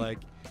show where, like,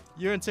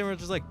 you and Tim were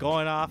just, like,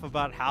 going off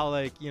about how,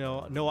 like, you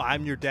know, no,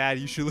 I'm your dad,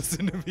 you should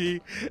listen to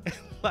me. And,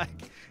 like,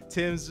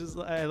 Tim's just,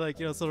 like,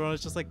 you know,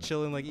 Solrona's just, like,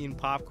 chilling, like, eating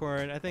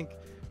popcorn. I think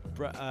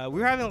we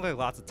were having, like,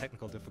 lots of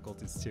technical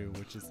difficulties, too,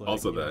 which is, like,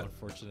 also that.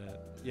 Unfortunate.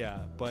 Yeah,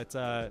 but,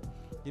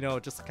 you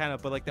know, just kind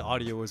of, but, like, the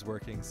audio was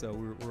working, so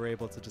we were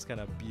able to just kind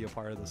of be a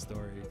part of the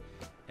story.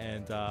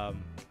 And,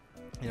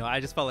 you know, I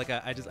just felt like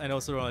I know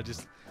Solrona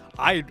just...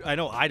 I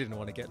know I didn't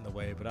want to get in the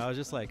way, but I was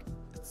just like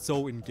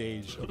so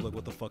engaged of like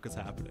what the fuck is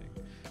happening.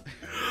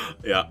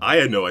 Yeah, I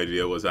had no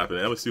idea what was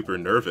happening. I was super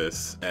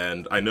nervous,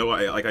 and I know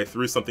I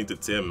threw something to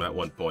Tim at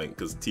one point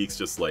because Teeks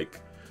just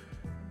like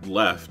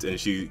left, and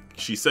she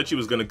said she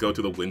was gonna go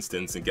to the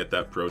Winstons and get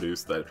that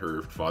produce that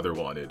her father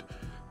wanted,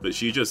 but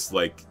she just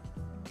like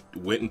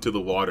went into the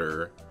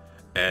water,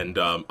 and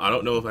I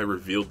don't know if I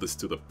revealed this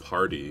to the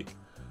party,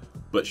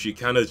 but she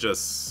kind of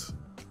just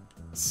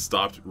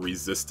stopped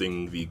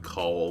resisting the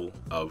call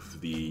of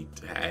the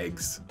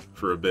hags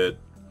for a bit.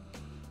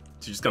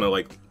 She just kind of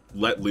like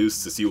let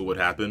loose to see what would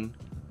happen,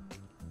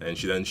 and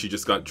she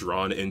just got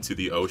drawn into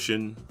the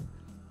ocean,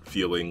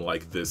 feeling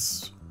like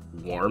this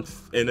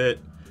warmth in it,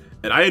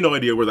 and I had no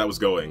idea where that was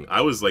going. I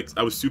was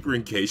super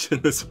engaged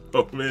in this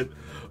moment,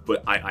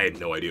 but I had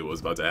no idea what was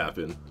about to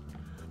happen.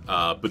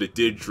 But it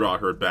did draw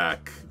her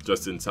back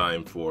just in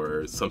time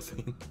for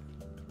something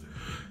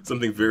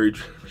very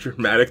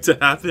dramatic to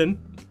happen.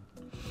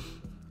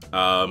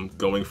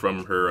 Going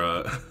from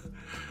her,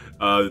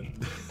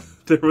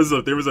 there was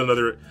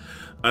another.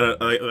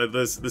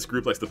 This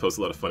group likes to post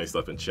a lot of funny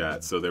stuff in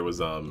chat. So there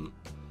was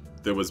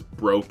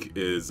broke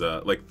is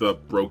like the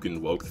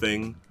broken woke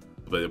thing,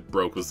 but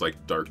broke was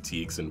like dark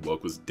Teeks and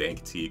woke was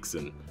dank Teeks,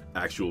 and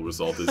actual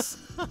result is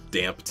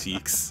damp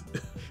Teeks.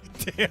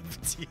 Damp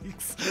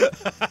Teeks.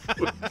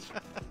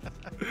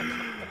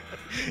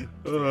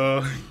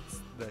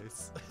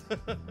 Nice.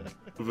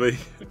 But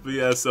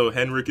yeah, so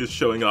Henrik is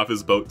showing off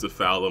his boat to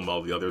Fallum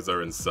while the others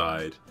are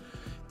inside.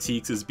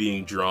 Teeks is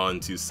being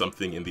drawn to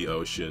something in the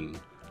ocean.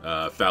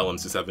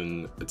 Fallum's just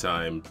having a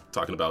time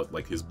talking about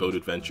like his boat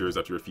adventures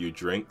after a few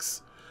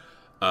drinks.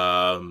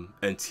 And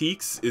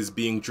Teeks is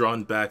being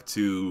drawn back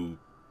to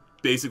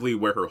basically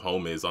where her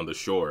home is on the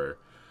shore.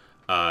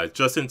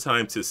 Just in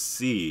time to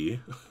see...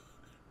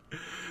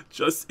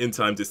 this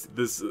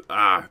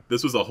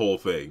was a whole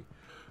thing.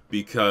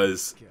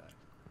 Because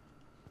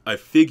a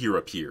figure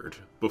appeared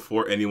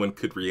before anyone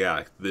could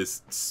react.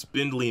 This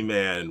spindly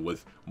man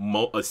with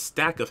a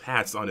stack of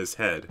hats on his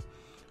head,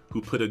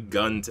 who put a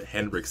gun to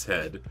Henrik's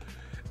head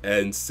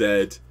and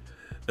said,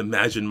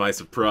 "Imagine my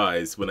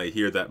surprise when I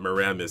hear that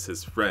Maramis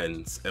has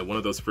friends, and one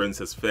of those friends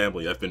has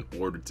family I've been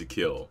ordered to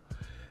kill."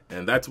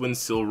 And that's when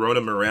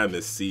Silrona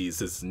Maramis sees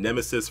his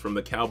nemesis from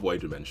the cowboy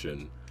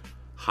dimension,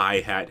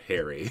 High Hat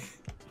Harry.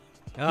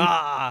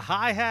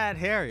 High Hat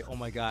Harry. Oh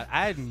my god,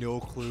 I had no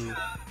clue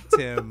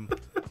Tim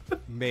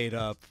made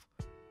up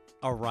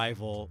a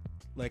rival,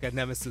 like a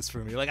nemesis for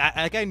me.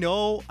 I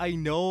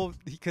know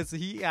because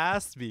he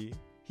asked me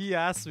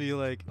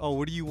like, "Oh,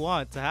 what do you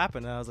want to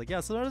happen?" And I was like, "Yeah,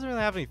 so it doesn't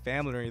really have any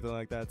family or anything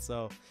like that."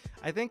 So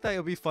I think that it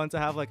would be fun to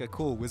have like a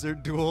cool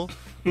wizard duel,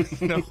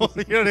 you know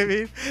what I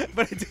mean?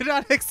 But I did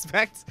not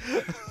expect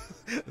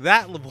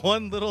that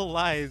one little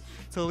line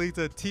to lead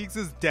to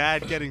Teeks'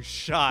 dad getting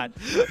shot.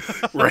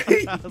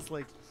 Right? I was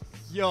like,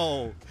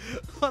 yo,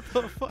 what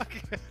the fuck?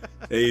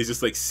 And he's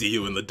just like, "See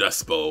you in the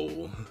Dust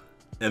Bowl,"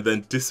 and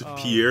then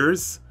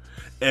disappears.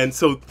 And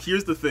so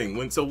here's the thing: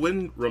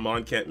 when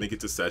Ramon can't make it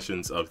to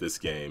sessions of this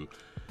game,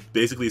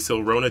 basically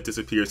Silrona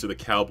disappears to the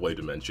cowboy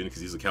dimension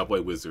because he's a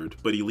cowboy wizard,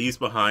 but he leaves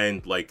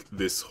behind like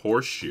this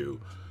horseshoe,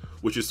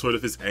 which is sort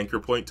of his anchor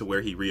point to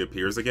where he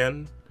reappears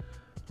again.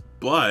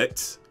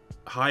 But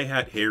High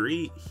Hat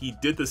Harry, he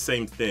did the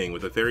same thing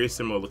with a very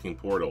similar looking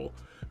portal,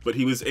 but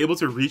he was able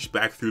to reach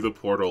back through the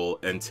portal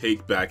and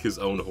take back his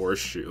own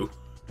horseshoe.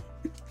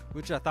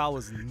 Which I thought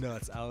was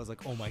nuts. I was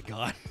like, oh my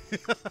god.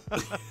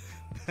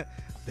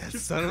 That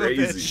son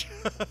crazy.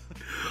 of a bitch.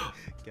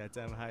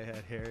 Goddamn High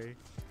Hat Harry.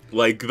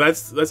 Like,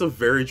 that's a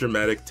very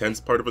dramatic, tense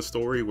part of a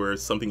story where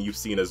something you've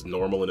seen as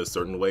normal in a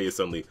certain way is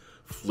suddenly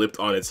flipped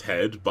on its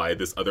head by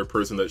this other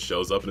person that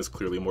shows up and is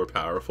clearly more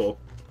powerful.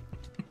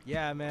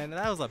 Yeah, man,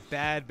 that was a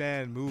bad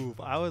man move.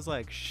 I was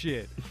like,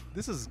 shit,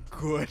 this is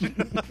good.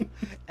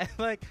 And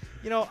like,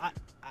 you know,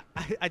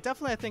 I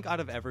definitely, I think out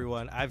of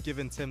everyone, I've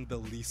given Tim the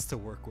least to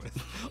work with.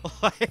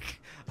 Like,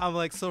 I'm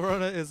like,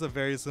 Silrona is a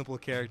very simple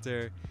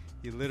character.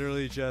 He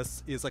literally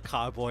just is a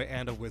cowboy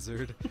and a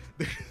wizard.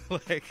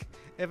 Like,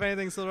 if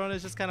anything, Silrona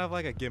is just kind of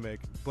like a gimmick.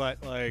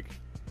 But like,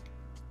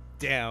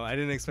 damn, I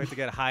didn't expect to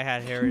get High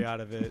Hat Harry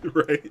out of it.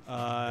 Right.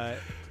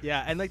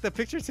 Yeah, and like the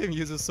picture Tim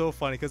used is so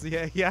funny because he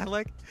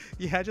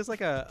had just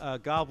like a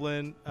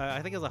goblin.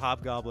 I think it was a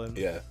hobgoblin.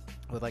 Yeah.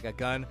 With like a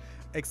gun.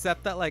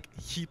 Except that like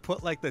he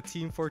put like the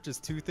Team Fortress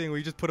 2 thing where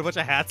you just put a bunch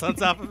of hats on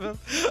top of him.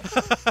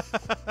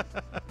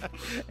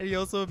 And he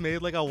also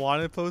made like a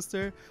wanted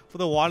poster, but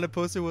the wanted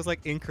poster was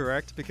like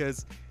incorrect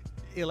because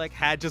it like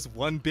had just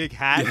one big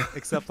hat, yeah.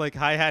 Except like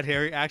High Hat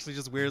Harry actually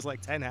just wears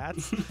like 10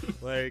 hats.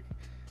 Like,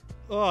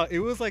 oh, it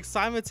was like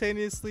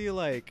simultaneously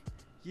like,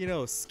 you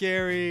know,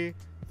 scary,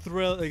 it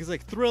was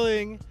like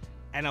thrilling,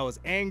 and I was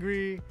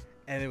angry,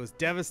 and it was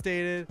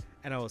devastated,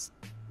 and I was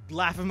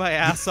laughing my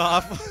ass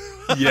off.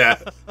 Yeah,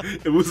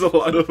 it was a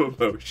lot of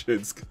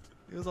emotions.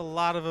 It was a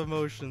lot of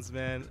emotions,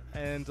 man.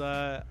 And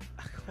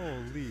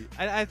holy,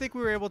 I think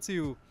we were able to,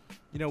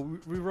 you know,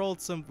 we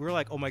rolled some. We were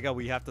like, oh my god,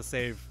 we have to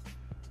save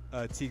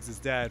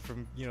Teeks' dad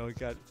from, you know, he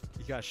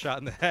got shot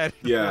in the head.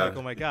 Yeah. Like,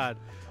 oh my god.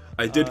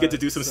 I did get to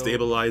do some So-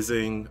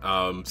 stabilizing,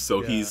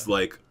 so Yeah. he's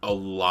like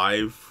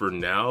alive for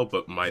now,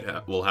 but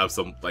will have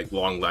some like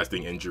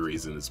long-lasting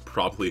injuries, and is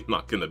probably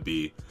not gonna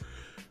be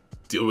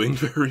doing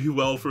very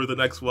well for the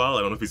next while.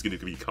 I don't know if he's gonna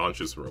be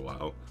conscious for a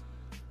while.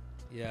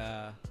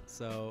 Yeah.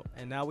 So,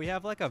 and now we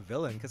have like a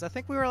villain, because I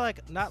think we were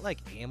like not like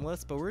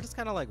aimless, but we were just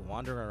kind of like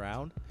wandering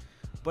around.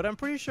 But I'm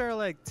pretty sure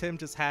like Tim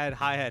just had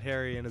Hi-Hat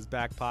Harry in his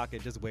back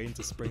pocket, just waiting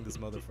to spring this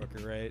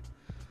motherfucker, right?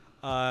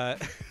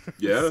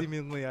 Yeah.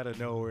 Seemingly out of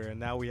nowhere, and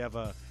now we have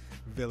a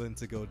villain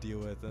to go deal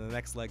with, and the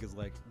next leg is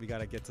like we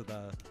gotta get to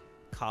the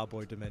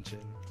cowboy dimension.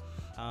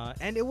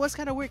 And it was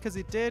kind of weird because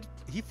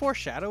he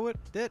foreshadowed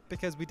it,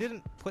 because we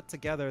didn't put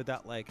together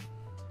that like,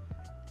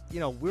 we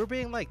were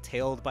being like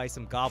tailed by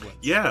some goblins.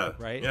 Yeah.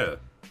 Right. Yeah.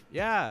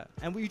 Yeah,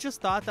 and we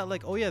just thought that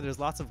like, oh yeah, there's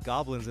lots of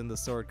goblins in the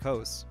Sword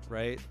Coast,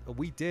 right?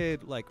 We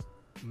did like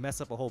mess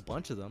up a whole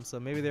bunch of them, so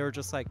maybe they were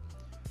just like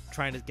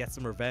trying to get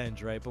some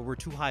revenge, right? But we're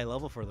too high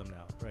level for them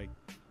now, right?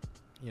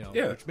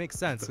 Yeah. Which makes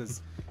sense,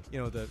 because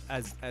the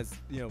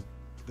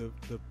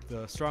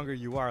stronger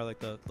you are, like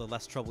the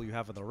less trouble you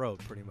have on the road,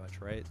 pretty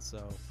much, right?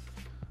 So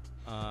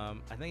I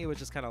think it was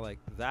just kind of like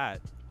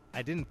that.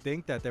 I didn't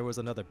think that there was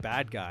another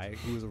bad guy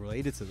who was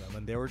related to them,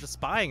 and they were just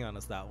spying on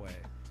us that way.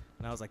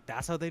 And I was like,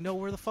 that's how they know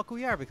where the fuck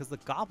we are, because the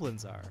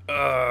goblins are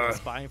They're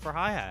spying for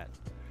Hi-Hat.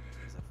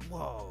 I was like,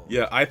 whoa.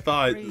 Yeah, I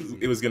thought Crazy.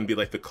 it was gonna be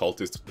like the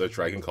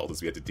dragon cultists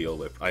we had to deal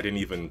with. I didn't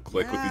even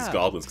click with these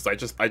goblins because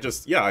I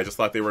just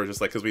thought they were just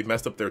like, because we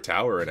messed up their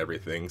tower and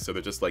everything, so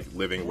they're just like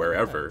living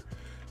wherever,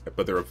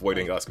 but they're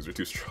avoiding us because we're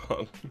too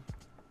strong.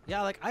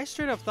 Yeah, like I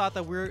straight up thought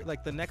that we're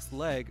like the next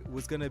leg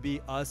was gonna be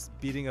us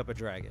beating up a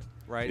dragon,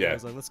 right? Yeah. It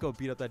was like, let's go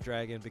beat up that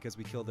dragon because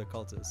we killed their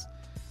cultists.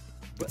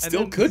 It And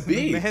still then could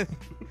be.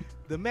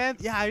 The man,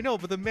 yeah, I know,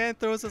 but the man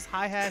throws his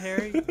Hi-Hat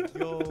Harry.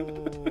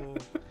 Yo,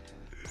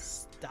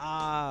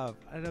 stop!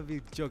 I don't know if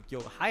you joke. Yo,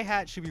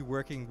 Hi-Hat should be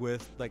working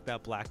with like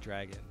that black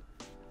dragon.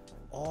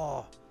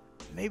 Oh,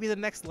 maybe the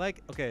next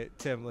leg. Okay,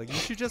 Tim, like you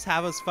should just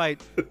have us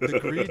fight the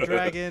green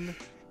dragon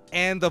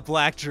and the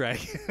black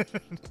dragon.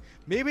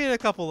 Maybe in a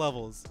couple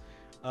levels.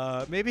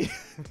 Maybe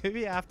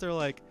after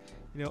like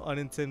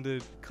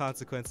unintended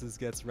consequences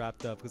gets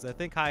wrapped up, because I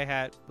think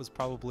Hi-Hat was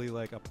probably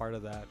like a part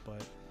of that.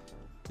 But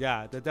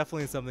yeah, that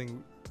definitely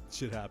something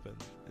should happen.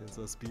 Is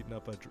us beating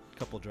up a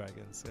couple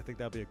dragons. I think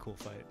that'd be a cool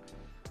fight.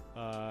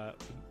 I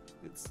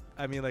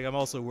mean, like I'm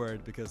also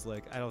worried because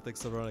like I don't think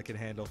Sorona can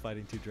handle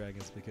fighting two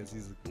dragons, because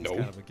he's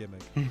kind of a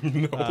gimmick.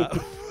 No.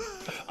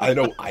 I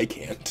know I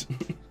can't.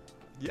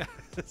 Yeah,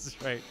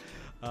 that's right.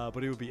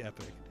 But it would be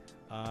epic.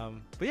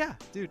 But yeah,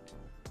 dude,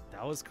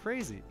 that was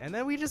crazy. And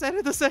then we just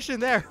ended the session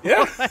there.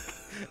 Yeah.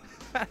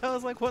 I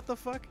was like, what the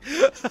fuck?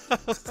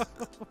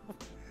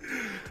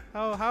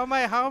 how am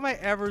I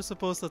ever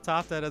supposed to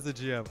top that as a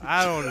GM?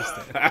 I don't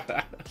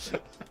understand.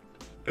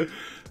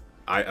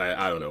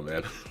 I don't know,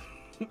 man.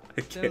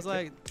 It was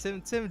like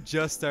Tim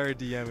just started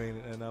DMing,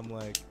 and I'm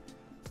like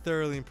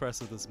thoroughly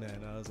impressed with this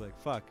man. I was like,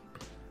 fuck.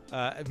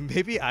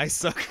 Maybe I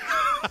suck.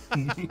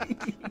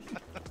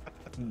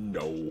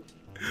 No.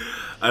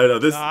 I don't know.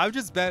 This. No, I'm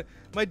just bad.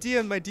 My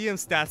DM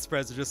stat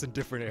spreads are just in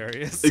different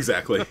areas.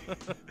 Exactly.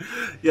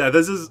 Yeah,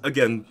 this is,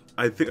 again,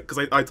 I think,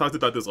 because I talked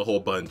about this a whole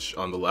bunch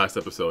on the last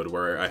episode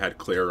where I had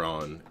Claire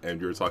on,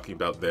 and we were talking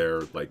about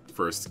their, like,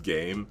 first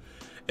game,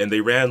 and they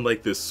ran,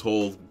 like, this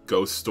whole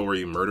ghost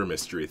story murder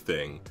mystery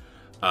thing,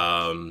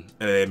 and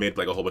they made,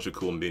 like, a whole bunch of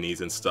cool minis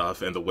and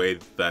stuff, and the way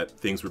that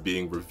things were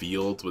being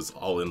revealed was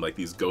all in, like,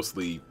 these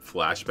ghostly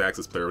flashbacks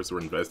as players were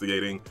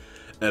investigating,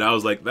 and I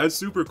was like, that's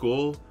super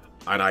cool,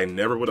 and I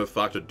never would have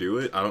thought to do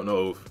it. I don't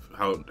know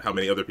how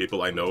many other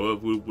people I know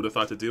of who would have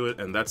thought to do it,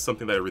 and that's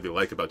something that I really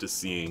like about just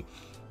seeing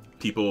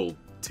people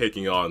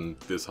taking on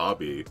this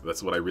hobby.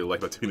 That's what I really like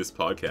about doing this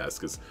podcast,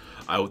 because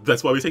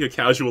that's why we take a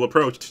casual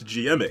approach to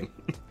GMing.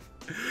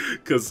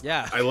 Because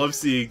Yeah. I love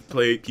seeing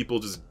people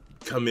just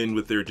come in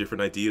with their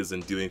different ideas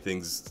and doing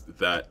things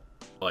that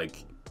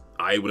like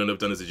I wouldn't have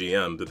done as a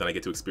GM, but then I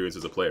get to experience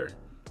as a player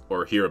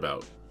or hear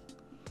about.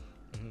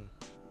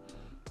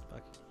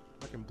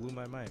 Fucking blew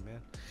my mind,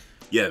 man.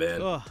 Yeah,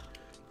 man. Ugh.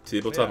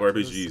 Tabletop Yeah,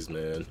 RPGs,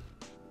 man.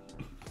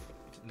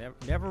 I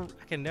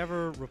can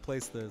never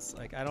replace this.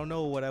 Like, I don't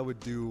know what I would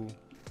do.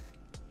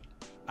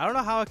 I don't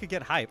know how I could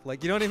get hype.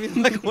 Like, you know what I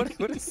mean? Like,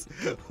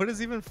 what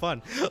is even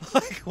fun?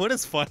 Like, what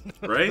is fun?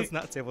 Right? It's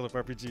not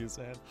tabletop RPGs,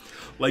 man.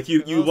 Like,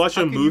 you watch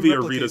how a can you movie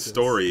or replicate read a this?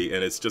 story,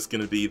 and it's just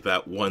going to be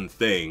that one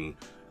thing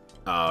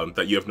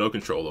that you have no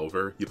control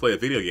over. You play a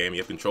video game,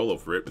 you have control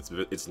over it.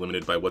 It's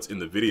limited by what's in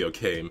the video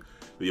game.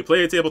 But you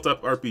play a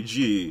tabletop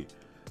RPG,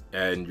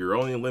 and your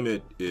only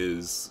limit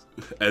is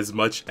as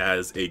much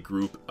as a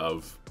group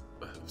of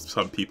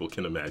some people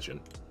can imagine.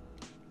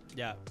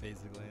 Yeah,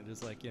 basically. And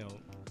just like,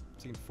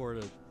 between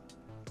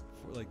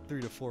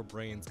 3 to 4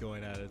 brains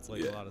going at it. It's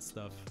like a lot of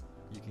stuff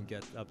you can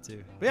get up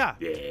to. But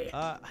yeah.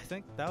 I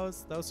think that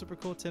was super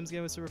cool. Tim's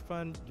game was super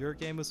fun. Your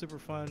game was super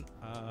fun.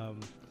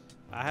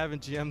 I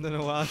haven't GM'd in a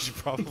while. I should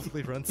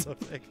probably run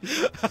something.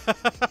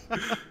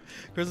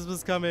 Christmas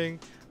is coming.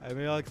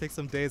 Maybe I'll take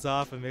some days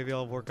off and maybe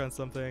I'll work on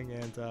something.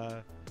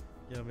 And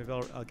maybe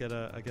I'll get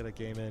a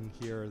game in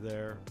here or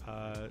there.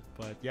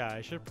 But yeah,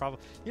 I should probably.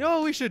 You know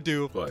what we should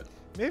do? What?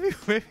 Maybe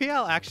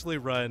I'll actually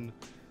run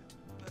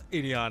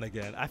Inion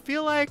again. I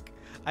feel like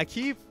I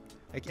keep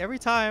every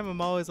time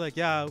I'm always like,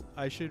 yeah,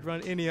 I should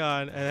run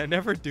Inion, and I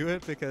never do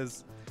it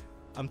because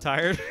I'm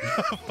tired.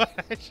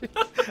 But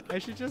I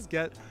should just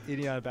get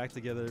Inion back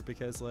together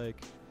because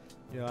like,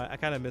 I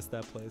kind of miss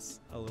that place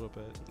a little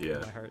bit. Yeah.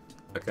 In my heart.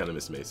 I kind of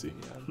miss Macy.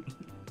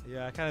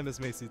 Yeah, I kind of miss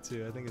Macy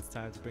too. I think it's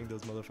time to bring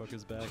those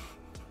motherfuckers back.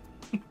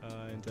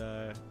 I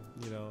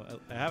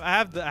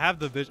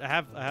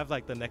have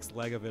like the next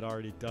leg of it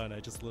already done.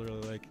 I just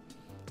literally like,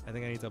 I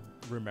think I need to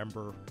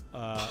remember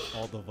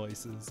all the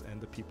voices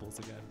and the peoples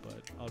again.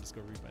 But I'll just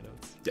go read my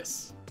notes.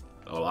 Yes.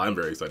 Oh, I'm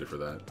very excited for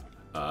that,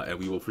 and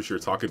we will for sure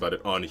talk about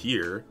it on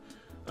here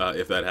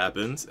if that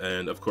happens.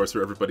 And of course,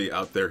 for everybody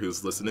out there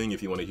who's listening,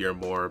 if you want to hear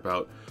more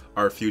about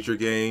our future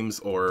games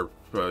or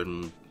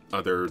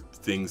other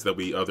things that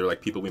other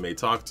like people we may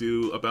talk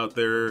to about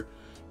their,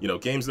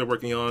 games they're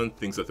working on,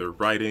 things that they're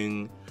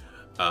writing.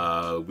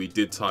 We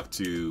did talk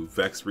to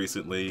Vex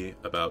recently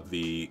about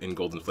the In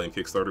Golden Flame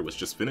Kickstarter, which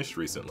just finished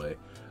recently,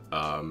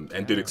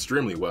 and did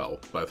extremely well,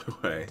 by the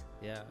way.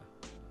 Yeah.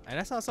 And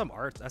I saw some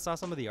art. I saw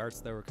some of the arts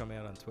that were coming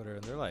out on Twitter,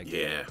 and they're like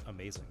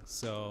amazing.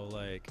 So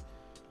like,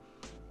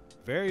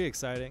 very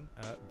exciting.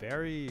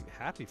 Very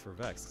happy for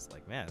Vex. It's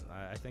like, man,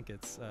 I think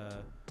it's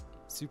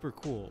super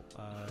cool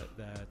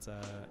that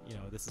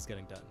this is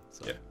getting done.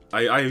 So. Yeah,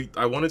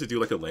 I wanted to do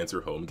like a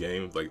Lancer home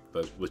game, like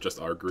with just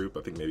our group.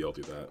 I think maybe I'll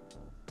do that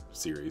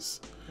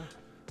series.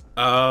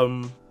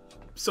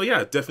 So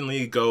yeah,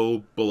 definitely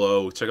go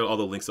below, check out all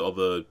the links to all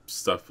the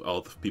stuff,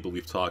 all the people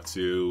we've talked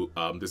to.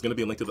 There's going to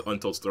be a link to the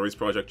Untold Stories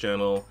Project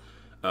channel,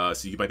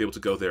 so you might be able to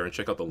go there and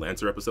check out the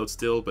Lancer episode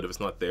still, but if it's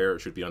not there, it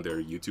should be on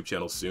their YouTube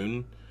channel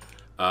soon.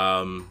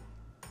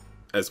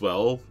 As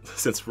well,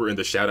 since we're in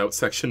the shout-out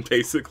section,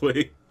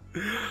 basically.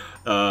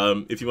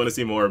 If you want to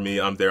see more of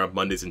me, I'm there on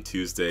Mondays and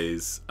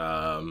Tuesdays.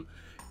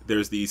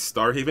 There's the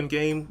Starhaven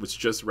game, which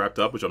just wrapped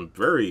up, which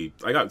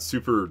I got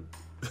super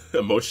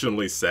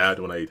emotionally sad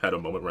when I had a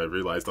moment where I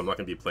realized I'm not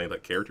going to be playing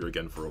that character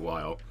again for a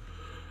while.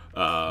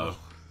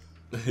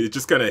 It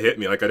just kind of hit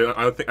me. Like,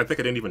 I think I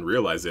didn't even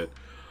realize it.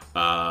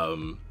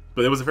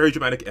 But it was a very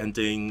dramatic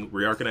ending.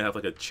 We are going to have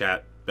like a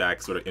chat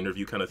back sort of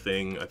interview kind of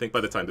thing. I think by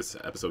the time this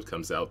episode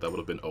comes out, that would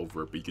have been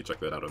over, but you can check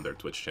that out on their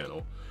Twitch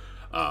channel.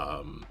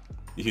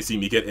 You can see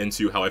me get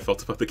into how I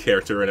felt about the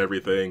character and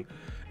everything,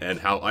 and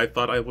how I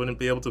thought I wouldn't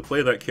be able to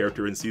play that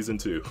character in Season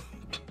 2,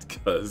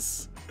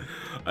 because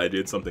I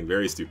did something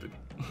very stupid.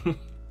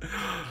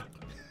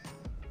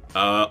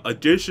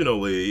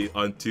 Additionally,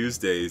 on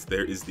Tuesdays,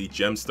 there is the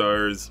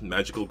Gemstars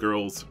Magical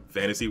Girls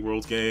Fantasy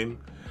World game,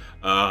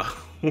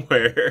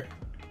 where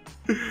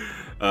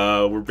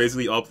we're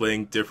basically all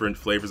playing different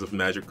flavors of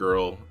Magic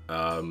Girl,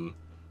 and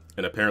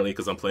apparently,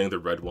 because I'm playing the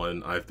red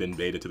one, I've been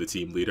made into the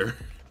team leader.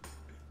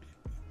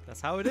 That's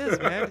how it is,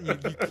 man.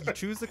 You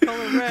choose the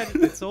color red,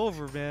 it's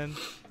over, man.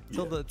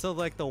 Till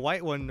like the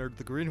white one or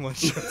the green one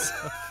shows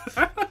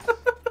up.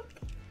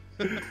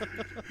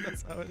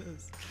 That's how it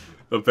is.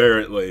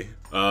 Apparently.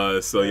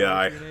 So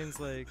yeah, your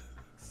name's like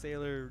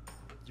Sailor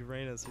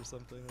Uranus or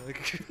something.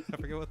 Like I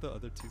forget what the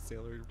other two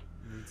Sailor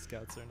Moon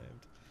Scouts are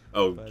named.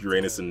 Oh, but,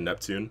 Uranus and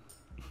Neptune.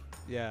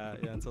 Yeah,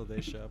 until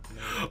they show up.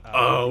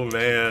 Oh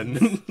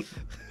man,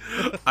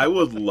 I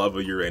would love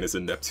a Uranus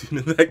and Neptune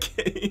in that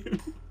game.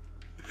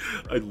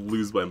 I'd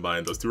lose my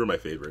mind. Those two are my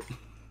favorite.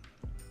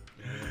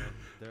 Yeah,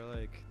 they're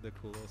like the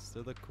coolest.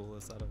 They're the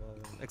coolest out of all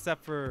of them,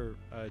 except for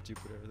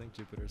Jupiter. I think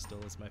Jupiter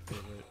still is my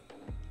favorite.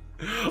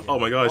 Yeah. Oh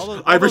my gosh,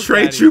 I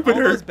betrayed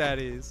Jupiter. All those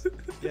baddies.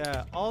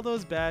 Yeah, all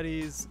those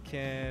baddies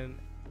can,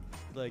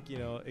 like,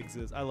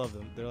 exist. I love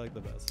them. They're like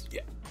the best.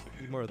 Yeah.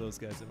 Need more of those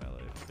guys in my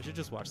life. I should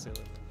just watch Sailor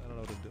Moon. I don't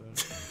know what I'm doing.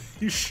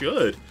 You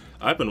should.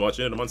 I've been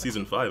watching it. I'm on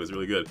season 5. It's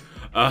really good.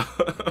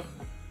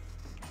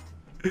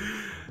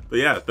 But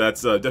yeah,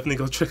 that's definitely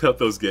go check out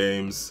those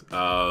games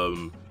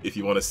if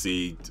you want to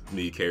see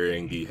me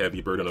carrying the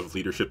heavy burden of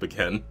leadership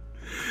again.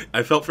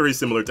 I felt very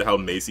similar to how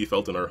Macy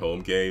felt in our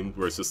home game,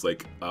 where it's just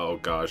like, oh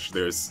gosh,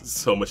 there's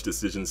so much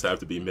decisions have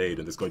to be made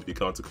and there's going to be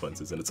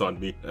consequences and it's on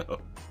me now.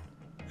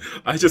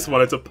 I just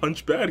wanted to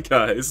punch bad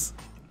guys.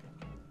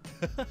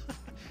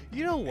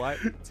 You know what?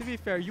 To be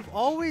fair, you've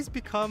always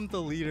become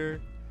the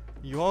leader.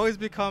 You always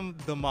become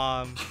the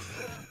mom.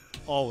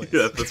 Always.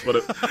 Yeah, that's what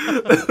it...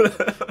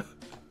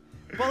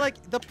 But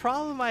like the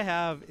problem I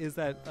have is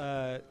that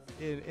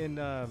in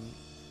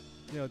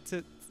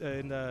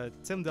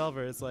Tim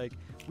Delver, it's like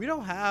we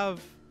don't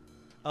have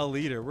a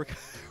leader. We're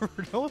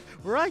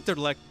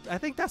like I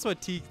think that's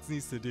what Teagues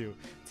needs to do.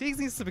 Teagues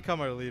needs to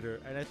become our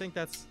leader, and I think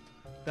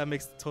that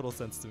makes total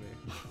sense to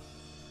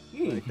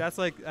me. Like that's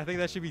like I think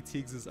that should be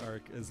Teagues'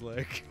 arc. Is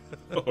like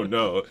oh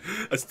no,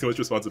 that's too much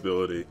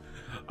responsibility.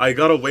 I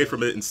got away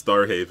from it in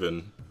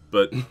Starhaven,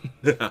 but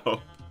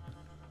now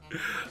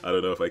I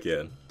don't know if I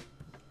can.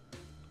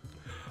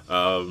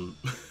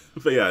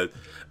 But yeah,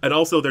 and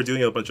also they're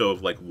doing a bunch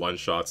of like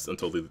one-shots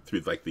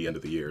through like the end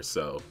of the year,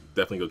 so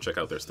definitely go check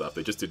out their stuff.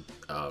 They just did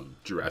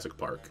Jurassic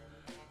Park,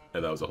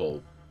 and that was a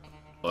whole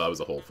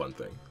fun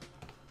thing.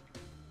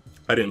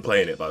 I didn't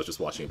play in it, but I was just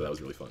watching it, but that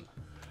was really fun.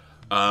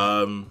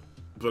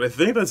 But I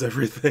think that's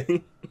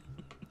everything.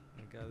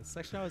 God, this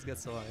section always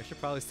gets so long. I should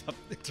probably stop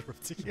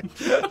interrupting you.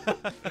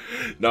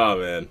 Nah,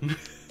 man.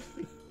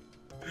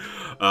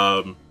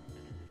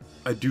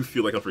 I do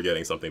feel like I'm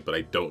forgetting something, but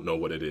I don't know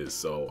what it is,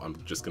 so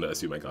I'm just gonna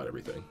assume I got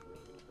everything.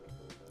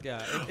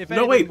 Yeah.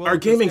 No, wait, our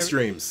gaming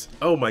streams.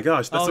 Oh my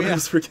gosh, that's what I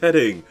was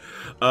forgetting.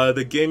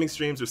 The gaming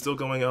streams are still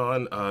going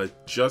on.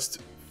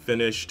 Just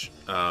finished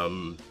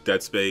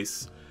Dead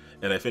Space,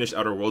 and I finished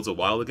Outer Worlds a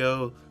while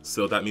ago,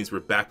 so that means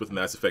we're back with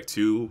Mass Effect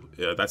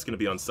 2. That's going to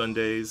be on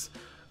Sundays.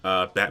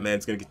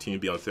 Batman's going to continue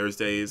to be on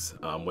Thursdays.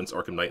 Once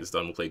Arkham Knight is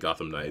done, we'll play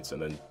Gotham Knights,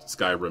 and then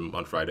Skyrim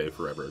on Friday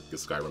forever,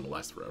 because Skyrim will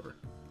last forever.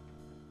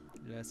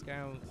 Yeah,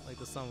 Skyrim, like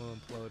the sun will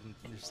implode, and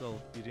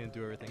you didn't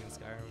do everything in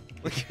Skyrim.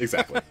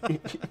 Exactly.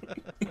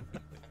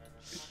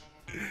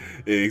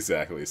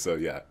 Exactly. So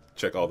yeah,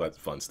 check all that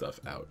fun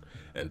stuff out.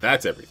 And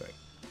that's everything.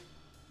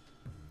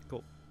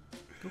 Cool.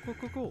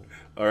 Cool.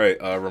 All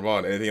right,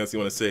 Ramon, anything else you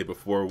want to say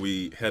before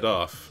we head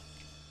off?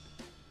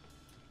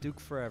 Duke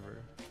forever.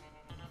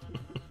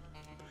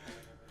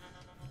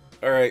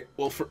 All right.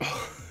 Well,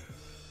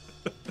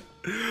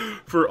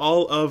 for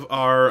all of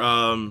our,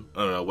 I don't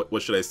know,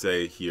 what should I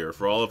say here?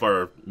 For all of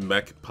our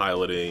mech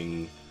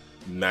piloting,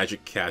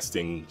 magic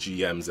casting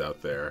GMs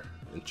out there,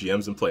 and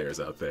GMs and players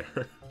out there,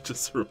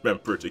 just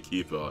remember to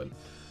keep on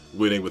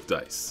winning with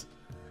dice.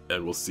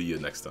 And we'll see you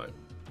next time.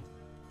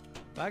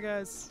 Bye,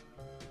 guys.